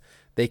that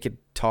they could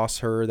toss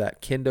her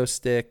that kendo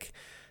stick.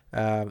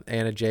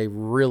 Anna Jay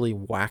really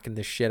whacking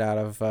the shit out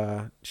of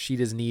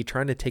Shida's knee,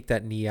 trying to take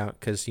that knee out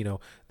because, the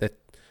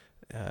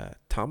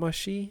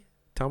Tamashi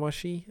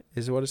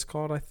is what it's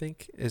called, I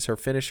think, is her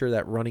finisher,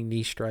 that running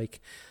knee strike.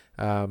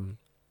 She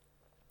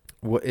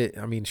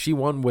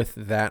won with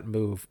that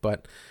move,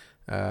 but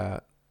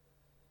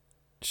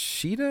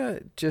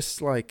Shida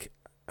just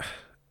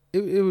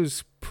it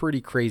was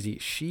pretty crazy.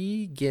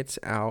 She gets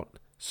out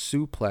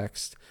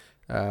suplexed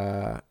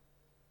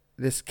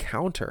this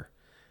counter.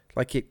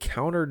 It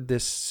countered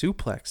this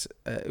suplex.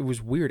 It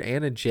was weird.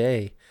 Anna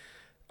Jay,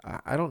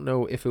 I don't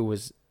know if it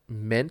was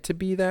meant to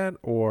be that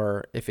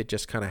or if it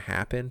just kind of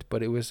happened,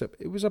 but it was a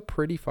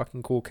pretty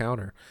fucking cool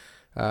counter.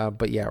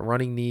 But yeah,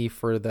 running knee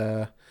for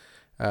the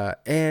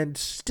and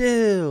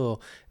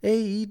still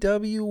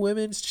AEW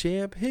Women's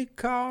Champ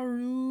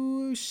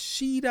Hikaru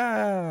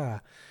Shida.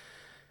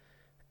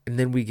 And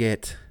then we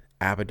get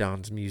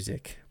Abaddon's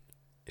music.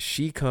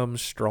 She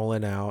comes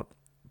strolling out,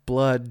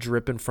 blood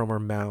dripping from her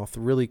mouth,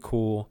 really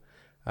cool,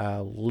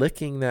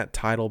 licking that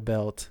title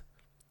belt,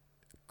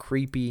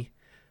 creepy.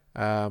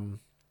 Abaddon's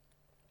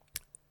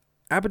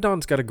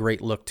got a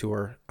great look to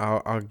her.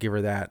 I'll give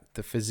her that.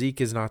 The physique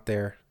is not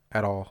there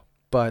at all,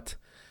 but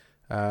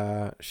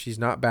she's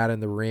not bad in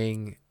the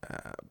ring.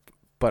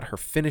 But her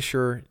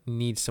finisher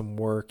needs some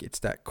work. It's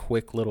that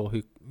quick little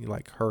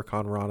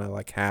Hurricane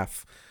Rana,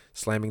 half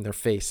slamming their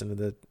face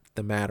into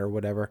the mat or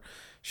whatever.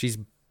 She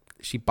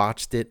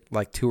botched it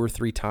 2 or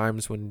 3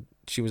 times when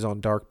she was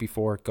on Dark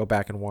before. Go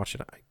back and watch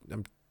it.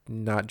 I'm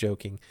not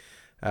joking.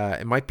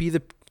 It might be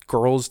the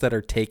girls that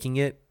are taking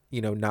it,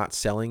 not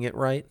selling it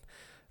right.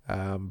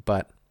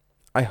 But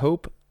I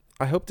hope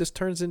this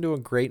turns into a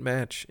great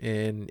match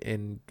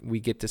and we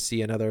get to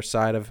see another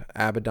side of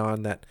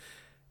Abaddon that,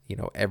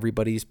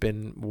 everybody's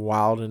been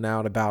wilding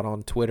out about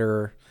on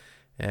Twitter.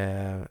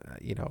 I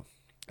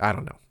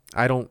don't know.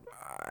 I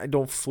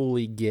don't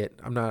fully get,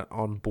 I'm not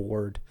on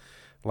board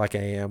like I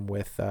am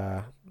with,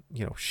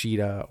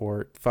 Shida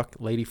or fuck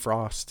Lady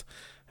Frost.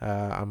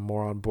 I'm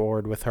more on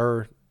board with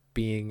her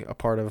being a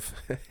part of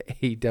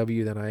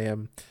AEW than I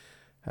am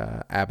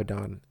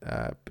Abaddon.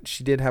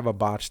 She did have a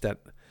botch that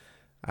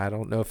I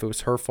don't know if it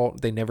was her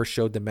fault. They never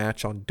showed the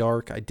match on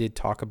Dark. I did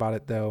talk about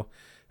it though,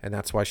 and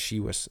that's why she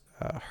was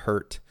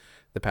hurt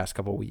the past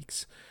couple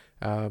weeks.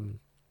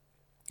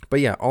 But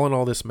yeah, all in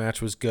all, this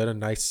match was good. A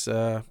nice,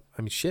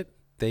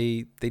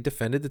 they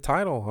defended the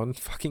title on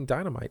fucking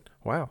Dynamite.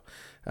 Wow.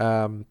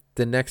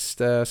 The next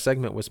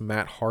segment was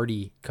Matt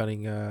Hardy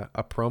cutting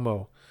a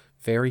promo.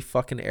 Very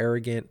fucking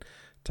arrogant.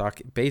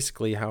 Talk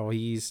basically how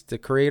he's the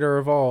creator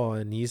of all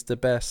and he's the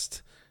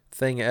best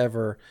thing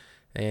ever.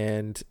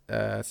 And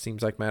it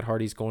seems like Matt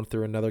Hardy's going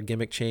through another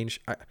gimmick change.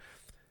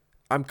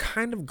 I'm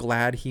kind of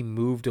glad he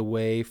moved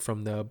away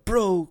from the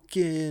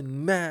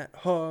broken Matt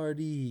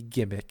Hardy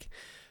gimmick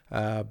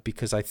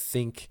because I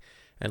think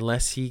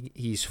unless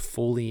he's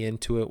fully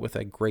into it with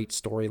a great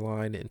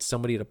storyline and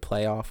somebody to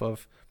play off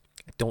of,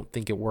 I don't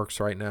think it works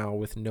right now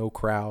with no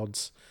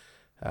crowds.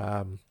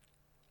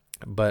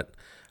 But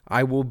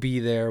I will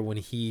be there when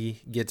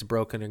he gets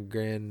broken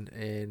again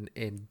and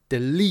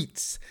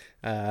deletes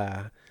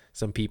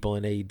some people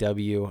in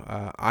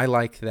AEW. I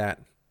like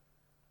that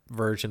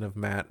version of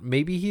Matt.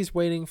 Maybe he's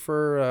waiting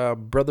for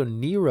Brother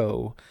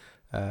Nero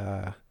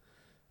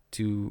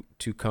to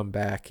come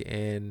back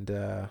and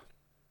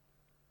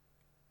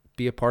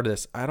be a part of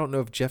this. I don't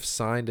know if Jeff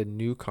signed a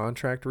new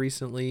contract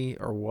recently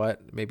or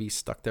what. Maybe he's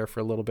stuck there for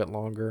a little bit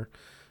longer.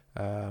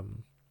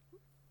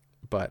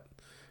 But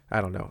I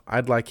don't know.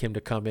 I'd like him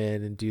to come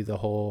in and do the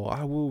whole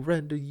 "I will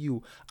render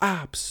you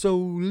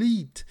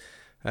obsolete."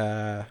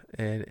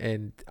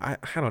 And I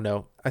don't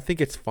know. I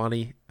think it's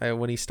funny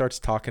when he starts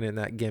talking in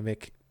that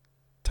gimmick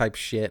type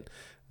shit,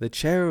 the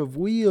chair of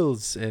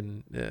wheels,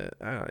 and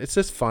it's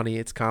just funny.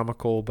 It's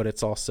comical, but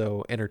it's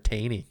also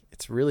entertaining.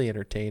 It's really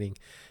entertaining,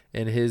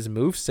 and his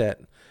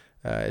moveset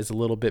is a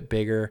little bit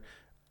bigger.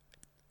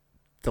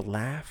 The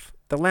laugh.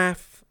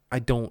 I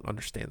don't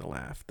understand the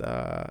laugh.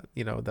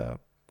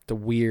 The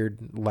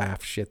weird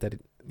laugh shit that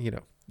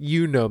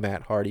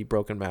Matt Hardy,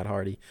 broken Matt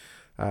Hardy.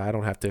 I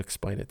don't have to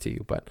explain it to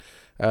you, but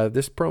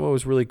this promo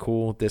was really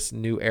cool. This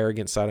new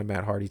arrogant side of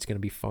Matt Hardy is going to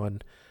be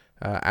fun.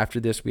 After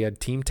this, we had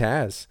Team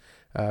Taz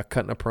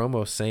cutting a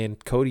promo saying,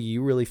 Cody,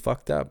 you really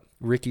fucked up.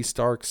 Ricky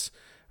Starks,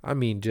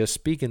 just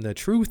speaking the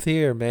truth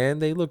here, man.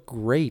 They look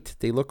great.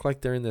 They look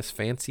like they're in this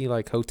fancy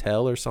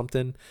hotel or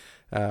something.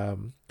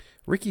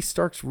 Ricky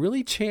Starks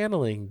really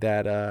channeling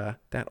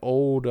that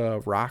old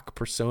Rock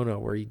persona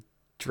where he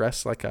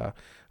dressed like a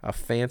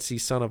fancy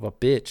son of a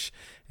bitch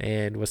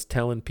and was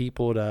telling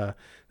people that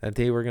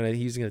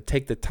he's gonna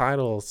take the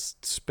title,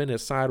 spin it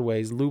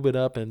sideways, lube it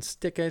up, and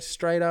stick it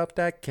straight up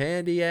that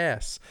candy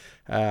ass.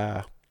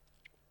 I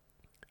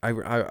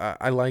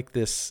like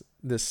this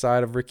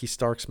side of Ricky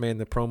Starks, man.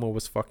 The promo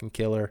was fucking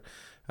killer.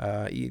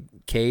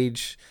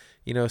 Cage,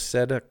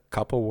 said a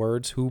couple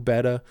words. Who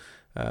better?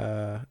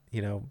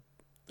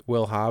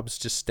 Will Hobbs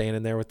just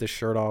standing there with his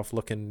shirt off,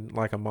 looking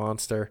like a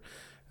monster.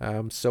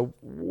 So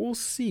we'll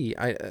see.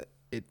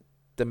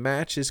 The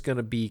match is going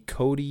to be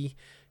Cody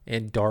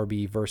and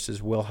Darby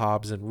versus Will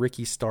Hobbs and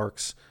Ricky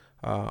Starks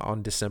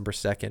on December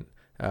 2nd.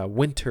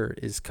 Winter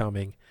is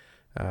coming.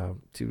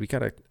 Dude, we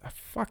got a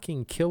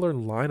fucking killer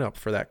lineup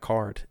for that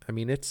card.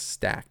 It's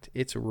stacked.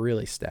 It's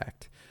really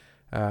stacked.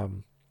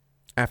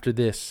 After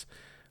this,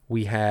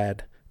 we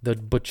had the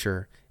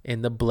Butcher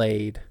and the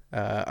Blade,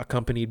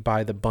 accompanied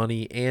by the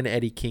Bunny and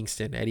Eddie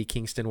Kingston. Eddie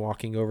Kingston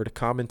walking over to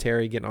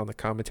commentary, getting on the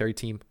commentary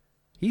team.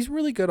 He's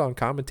really good on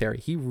commentary.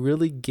 He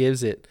really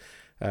gives it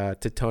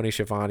to Tony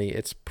Schiavone.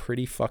 It's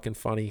pretty fucking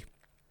funny.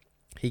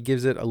 He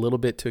gives it a little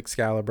bit to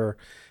Excalibur,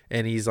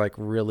 and he's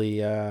really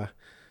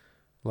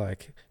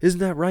isn't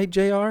that right,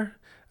 JR?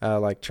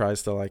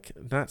 Tries to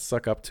not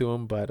suck up to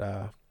him, but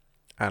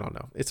I don't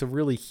know. It's a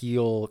really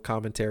heel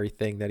commentary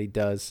thing that he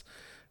does.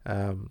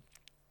 But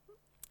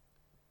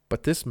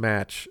this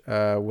match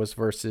was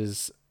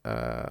versus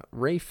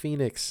Rey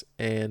Fenix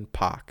and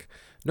Pac.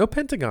 No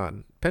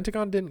Pentagon.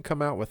 Pentagon didn't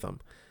come out with them.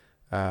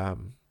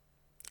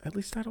 At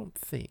least I don't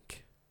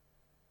think.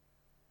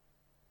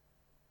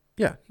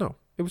 Yeah, no.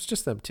 It was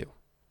just them two.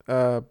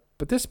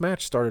 But this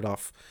match started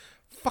off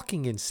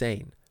fucking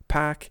insane.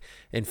 Pac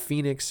and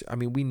Phoenix,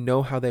 we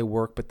know how they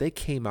work, but they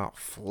came out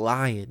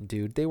flying,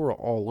 dude. They were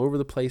all over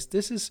the place.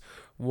 This is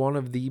one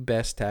of the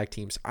best tag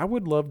teams. I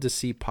would love to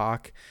see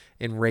Pac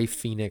and Rey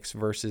Fenix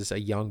versus a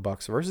Young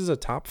Bucks, versus a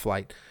Top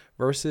Flight,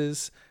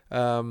 versus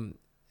the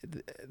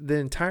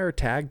entire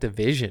tag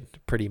division,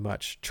 pretty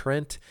much.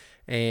 Trent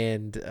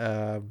and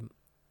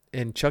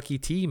Chucky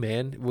T,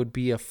 man, would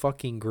be a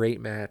fucking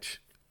great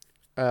match.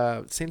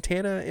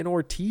 Santana and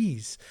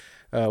Ortiz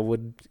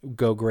would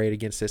go great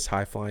against this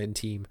high-flying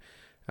team.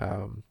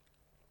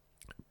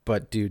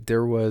 But, dude,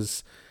 there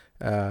was...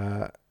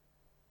 they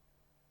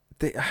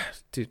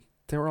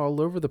were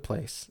all over the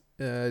place.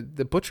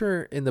 The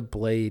Butcher and the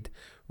Blade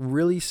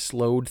really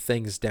slowed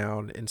things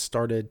down and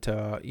started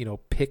to,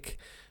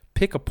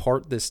 pick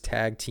apart this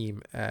tag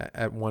team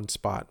at one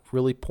spot,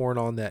 really pouring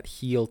on that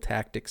heel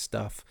tactic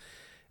stuff.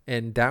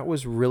 And that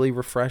was really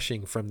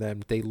refreshing from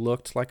them. They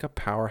looked like a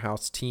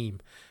powerhouse team.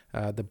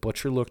 The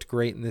Butcher looked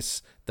great in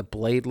this. The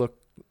Blade looked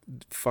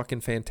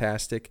fucking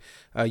fantastic.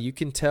 You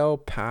can tell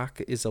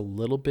Pac is a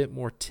little bit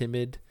more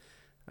timid,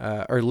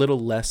 or a little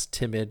less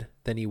timid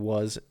than he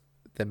was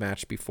the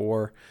match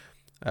before,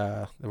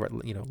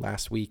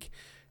 last week.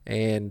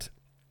 And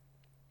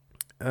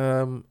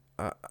I'm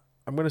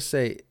going to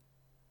say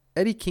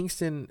Eddie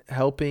Kingston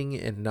helping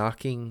and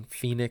knocking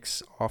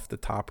Phoenix off the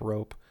top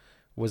rope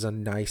was a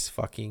nice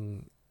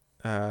fucking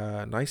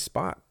nice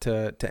spot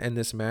to end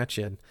this match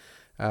in.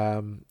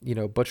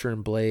 Butcher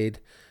and Blade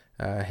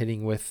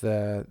hitting with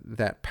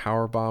that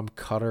powerbomb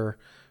cutter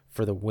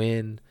for the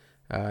win.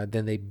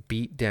 Then they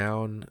beat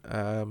down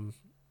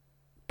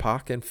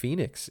Pac and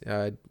Phoenix.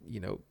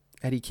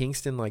 Eddie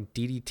Kingston like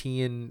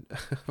DDTing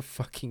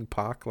fucking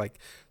Pac like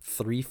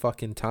 3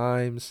 fucking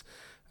times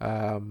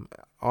on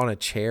a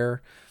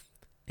chair.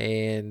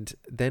 And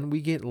then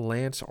we get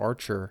Lance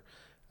Archer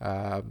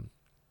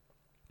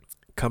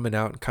coming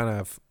out and kind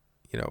of,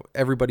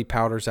 everybody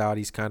powders out.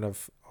 He's kind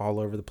of all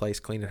over the place,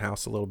 cleaning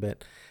house a little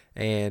bit.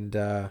 And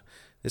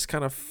this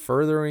kind of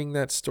furthering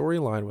that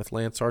storyline with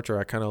Lance Archer.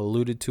 I kind of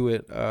alluded to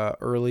it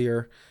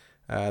earlier.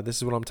 This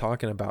is what I'm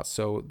talking about.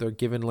 So they're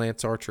giving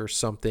Lance Archer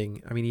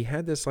something. I mean, he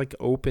had this like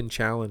open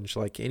challenge,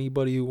 like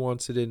anybody who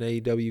wants it in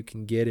AEW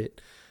can get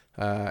it.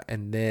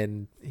 And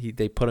then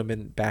they put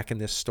him back in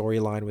this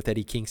storyline with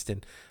Eddie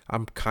Kingston.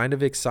 I'm kind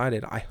of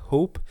excited. I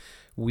hope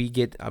we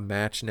get a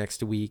match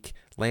next week.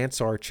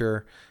 Lance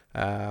Archer,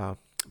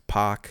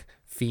 Pac,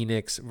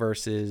 Phoenix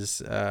versus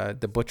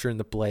the Butcher and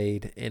the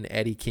Blade and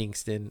Eddie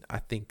Kingston. I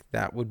think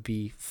that would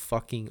be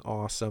fucking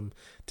awesome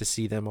to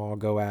see them all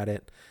go at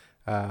it.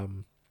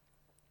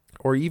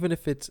 Or even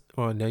if it's,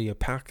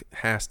 Pac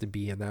has to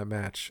be in that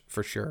match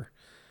for sure.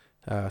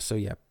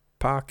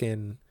 Pac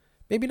and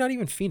maybe not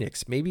even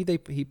Phoenix. Maybe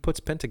he puts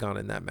Pentagon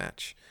in that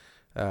match.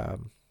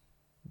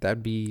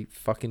 That'd be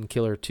fucking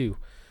killer too.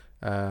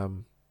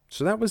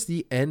 So that was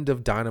the end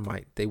of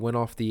Dynamite. They went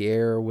off the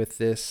air with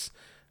this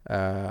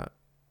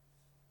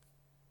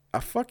a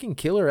fucking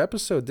killer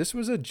episode. This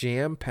was a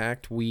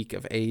jam-packed week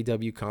of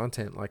AEW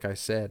content, like I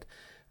said.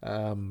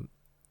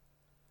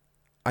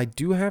 I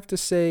do have to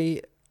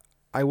say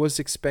I was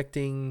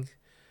expecting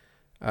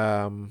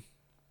nothing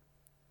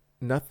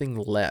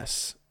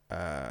less.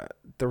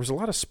 There was a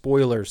lot of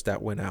spoilers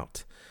that went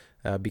out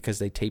because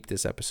they taped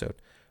this episode.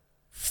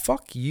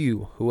 Fuck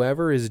you,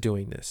 whoever is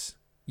doing this.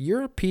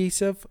 You're a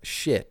piece of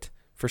shit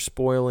for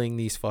spoiling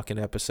these fucking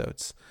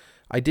episodes.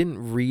 I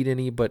didn't read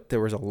any, but there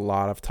was a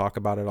lot of talk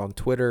about it on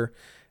Twitter,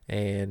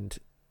 and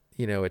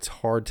it's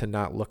hard to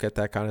not look at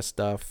that kind of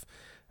stuff.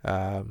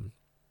 I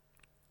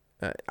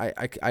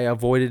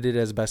avoided it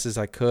as best as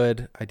I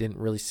could. I didn't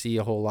really see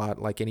a whole lot,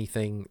 like any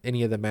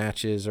of the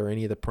matches or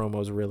any of the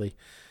promos really.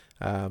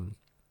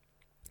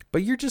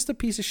 But you're just a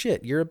piece of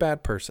shit. You're a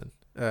bad person.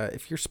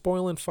 If you're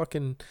spoiling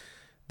fucking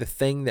the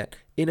thing that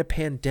in a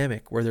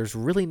pandemic where there's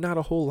really not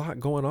a whole lot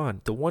going on,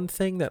 the one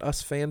thing that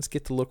us fans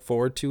get to look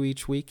forward to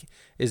each week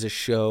is a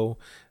show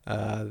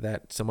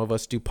that some of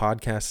us do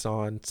podcasts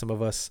on. Some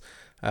of us,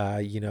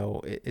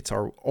 it's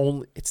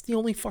the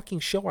only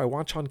fucking show I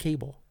watch on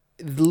cable.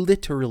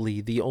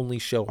 Literally the only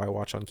show I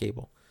watch on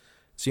cable.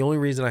 It's the only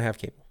reason I have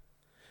cable.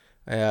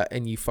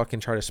 And you fucking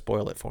try to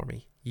spoil it for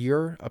me.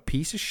 You're a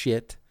piece of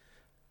shit.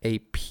 A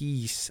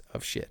piece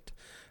of shit.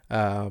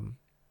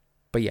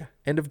 But yeah,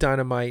 end of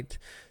Dynamite.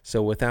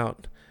 So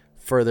without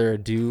further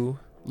ado,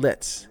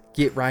 let's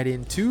get right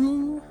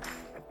into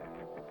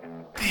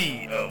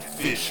the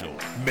official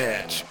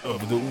match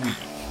of the week.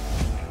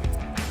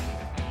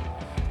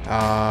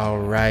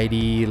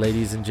 Alrighty,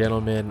 ladies and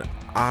gentlemen,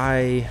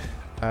 I'm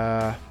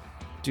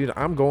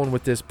going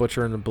with this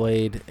Butcher and the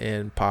Blade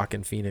and Pac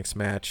and Phoenix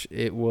match.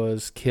 It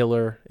was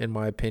killer, in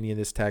my opinion.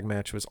 This tag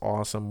match was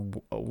awesome.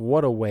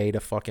 What a way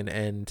to fucking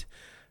end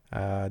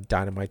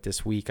Dynamite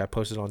this week. I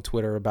posted on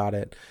Twitter about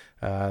it.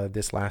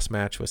 This last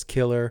match was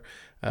killer.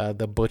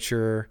 The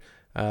Butcher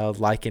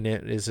liking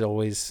it is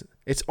always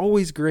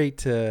great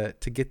to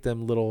get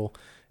them little.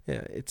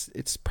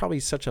 It's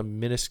probably such a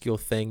minuscule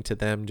thing to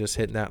them just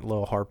hitting that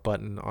little heart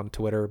button on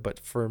Twitter, but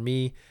for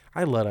me,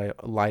 I let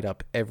it light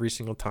up every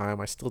single time.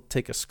 I still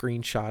take a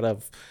screenshot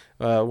of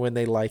when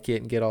they like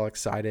it and get all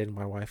excited. And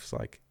my wife's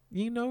like,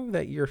 you know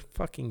that you're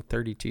fucking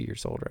 32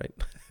 years old, right?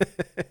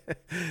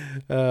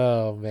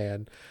 Oh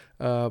man.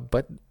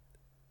 But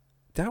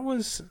that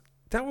was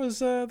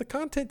the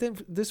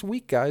content this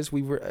week, guys.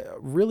 We were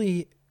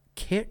really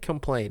can't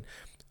complain.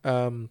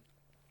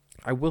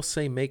 I will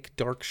say make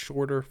Dark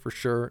shorter for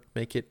sure.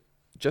 Make it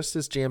just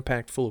as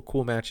jam-packed full of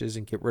cool matches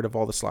and get rid of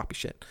all the sloppy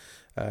shit.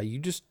 You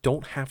just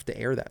don't have to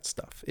air that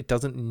stuff. It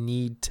doesn't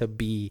need to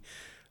be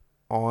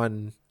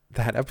on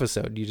that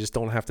episode. You just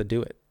don't have to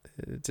do it.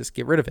 Just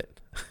get rid of it.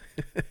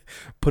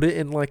 Put it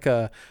in like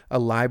a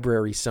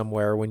library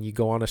somewhere when you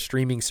go on a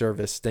streaming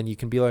service. Then you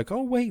can be like,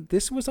 oh, wait,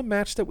 this was a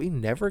match that we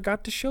never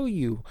got to show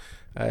you.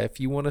 If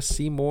you want to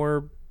see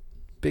more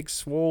Big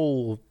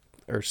Swole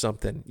or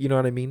something, you know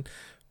what I mean?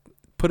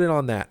 Put it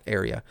on that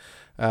area.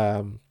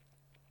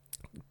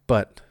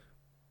 But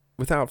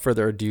without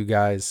further ado,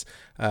 guys,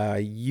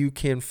 you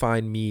can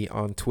find me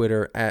on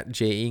Twitter at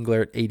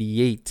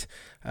jenglert88,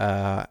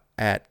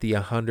 at the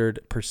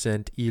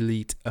 100%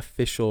 Elite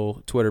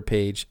official Twitter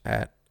page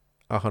at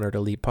 100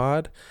 Elite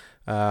Pod.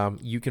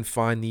 You can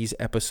find these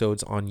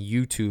episodes on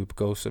YouTube.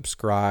 Go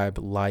subscribe,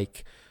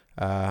 like.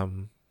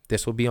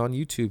 This will be on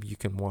YouTube. You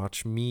can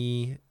watch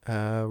me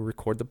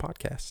record the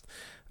podcast.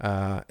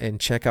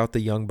 And check out the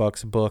Young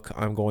Bucks book.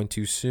 I'm going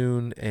to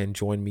soon, and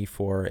join me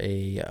for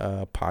a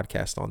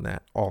podcast on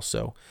that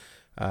also.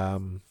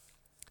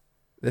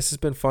 This has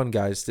been fun,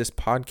 guys. This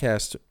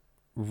podcast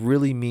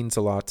really means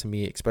a lot to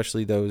me,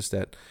 especially those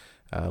that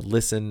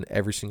listen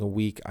every single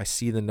week. I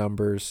see the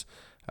numbers.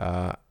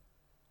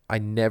 I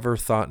never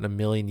thought in a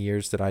million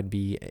years that I'd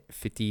be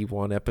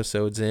 51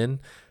 episodes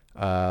in,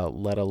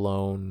 let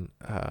alone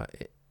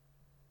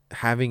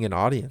having an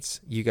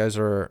audience. You guys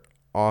are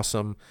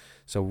awesome.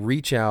 So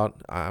reach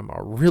out. I'm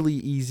a really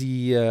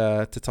easy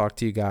to talk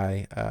to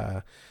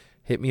guy.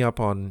 Hit me up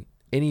on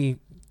any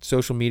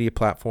social media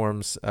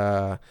platforms.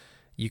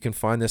 You can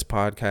find this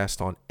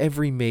podcast on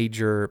every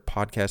major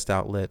podcast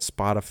outlet: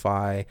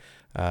 Spotify,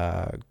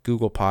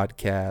 Google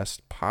Podcast,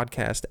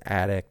 Podcast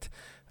Addict,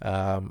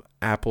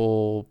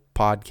 Apple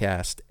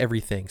Podcast,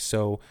 everything.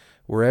 So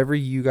wherever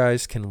you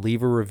guys can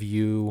leave a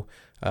review,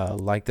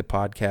 like the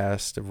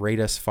podcast, rate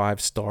us 5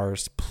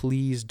 stars,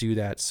 please do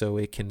that so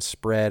it can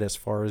spread as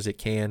far as it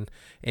can,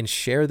 and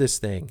share this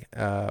thing.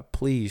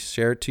 Please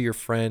share it to your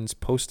friends,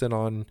 post it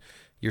on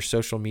your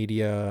social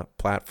media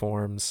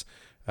platforms,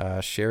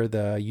 share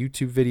the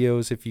YouTube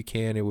videos if you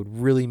can. It would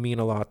really mean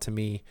a lot to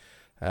me.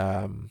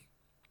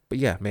 But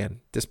yeah,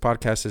 man, this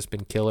podcast has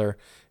been killer.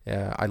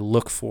 I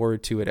look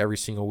forward to it every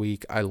single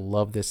week. I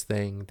love this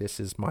thing. This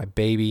is my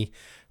baby.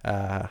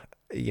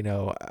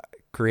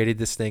 Created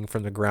this thing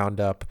from the ground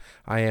up.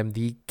 I am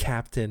the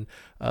captain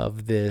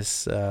of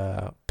this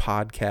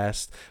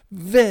podcast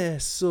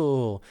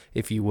vessel,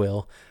 if you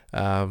will.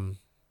 God,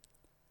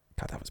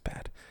 that was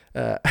bad.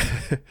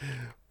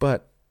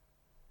 But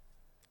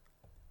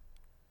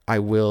I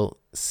will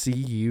see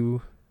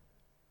you.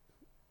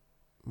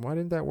 Why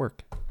didn't that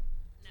work?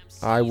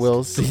 I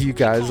will see you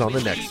guys on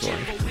the next one.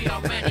 The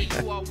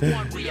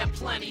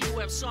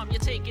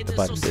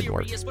button didn't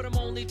work. But I'm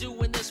only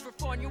doing this for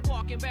fun. You're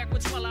walking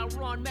backwards while I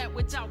run, met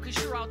with doubt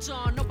cause you're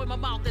outdone. Open my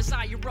mouth as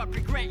I erupt,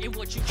 regretting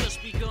what you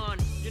just begun.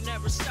 You're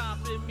never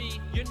stopping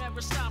me, you're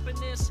never stopping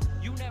this.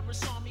 You never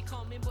saw me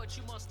coming, but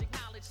you must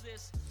acknowledge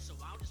this. So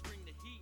I'll just bring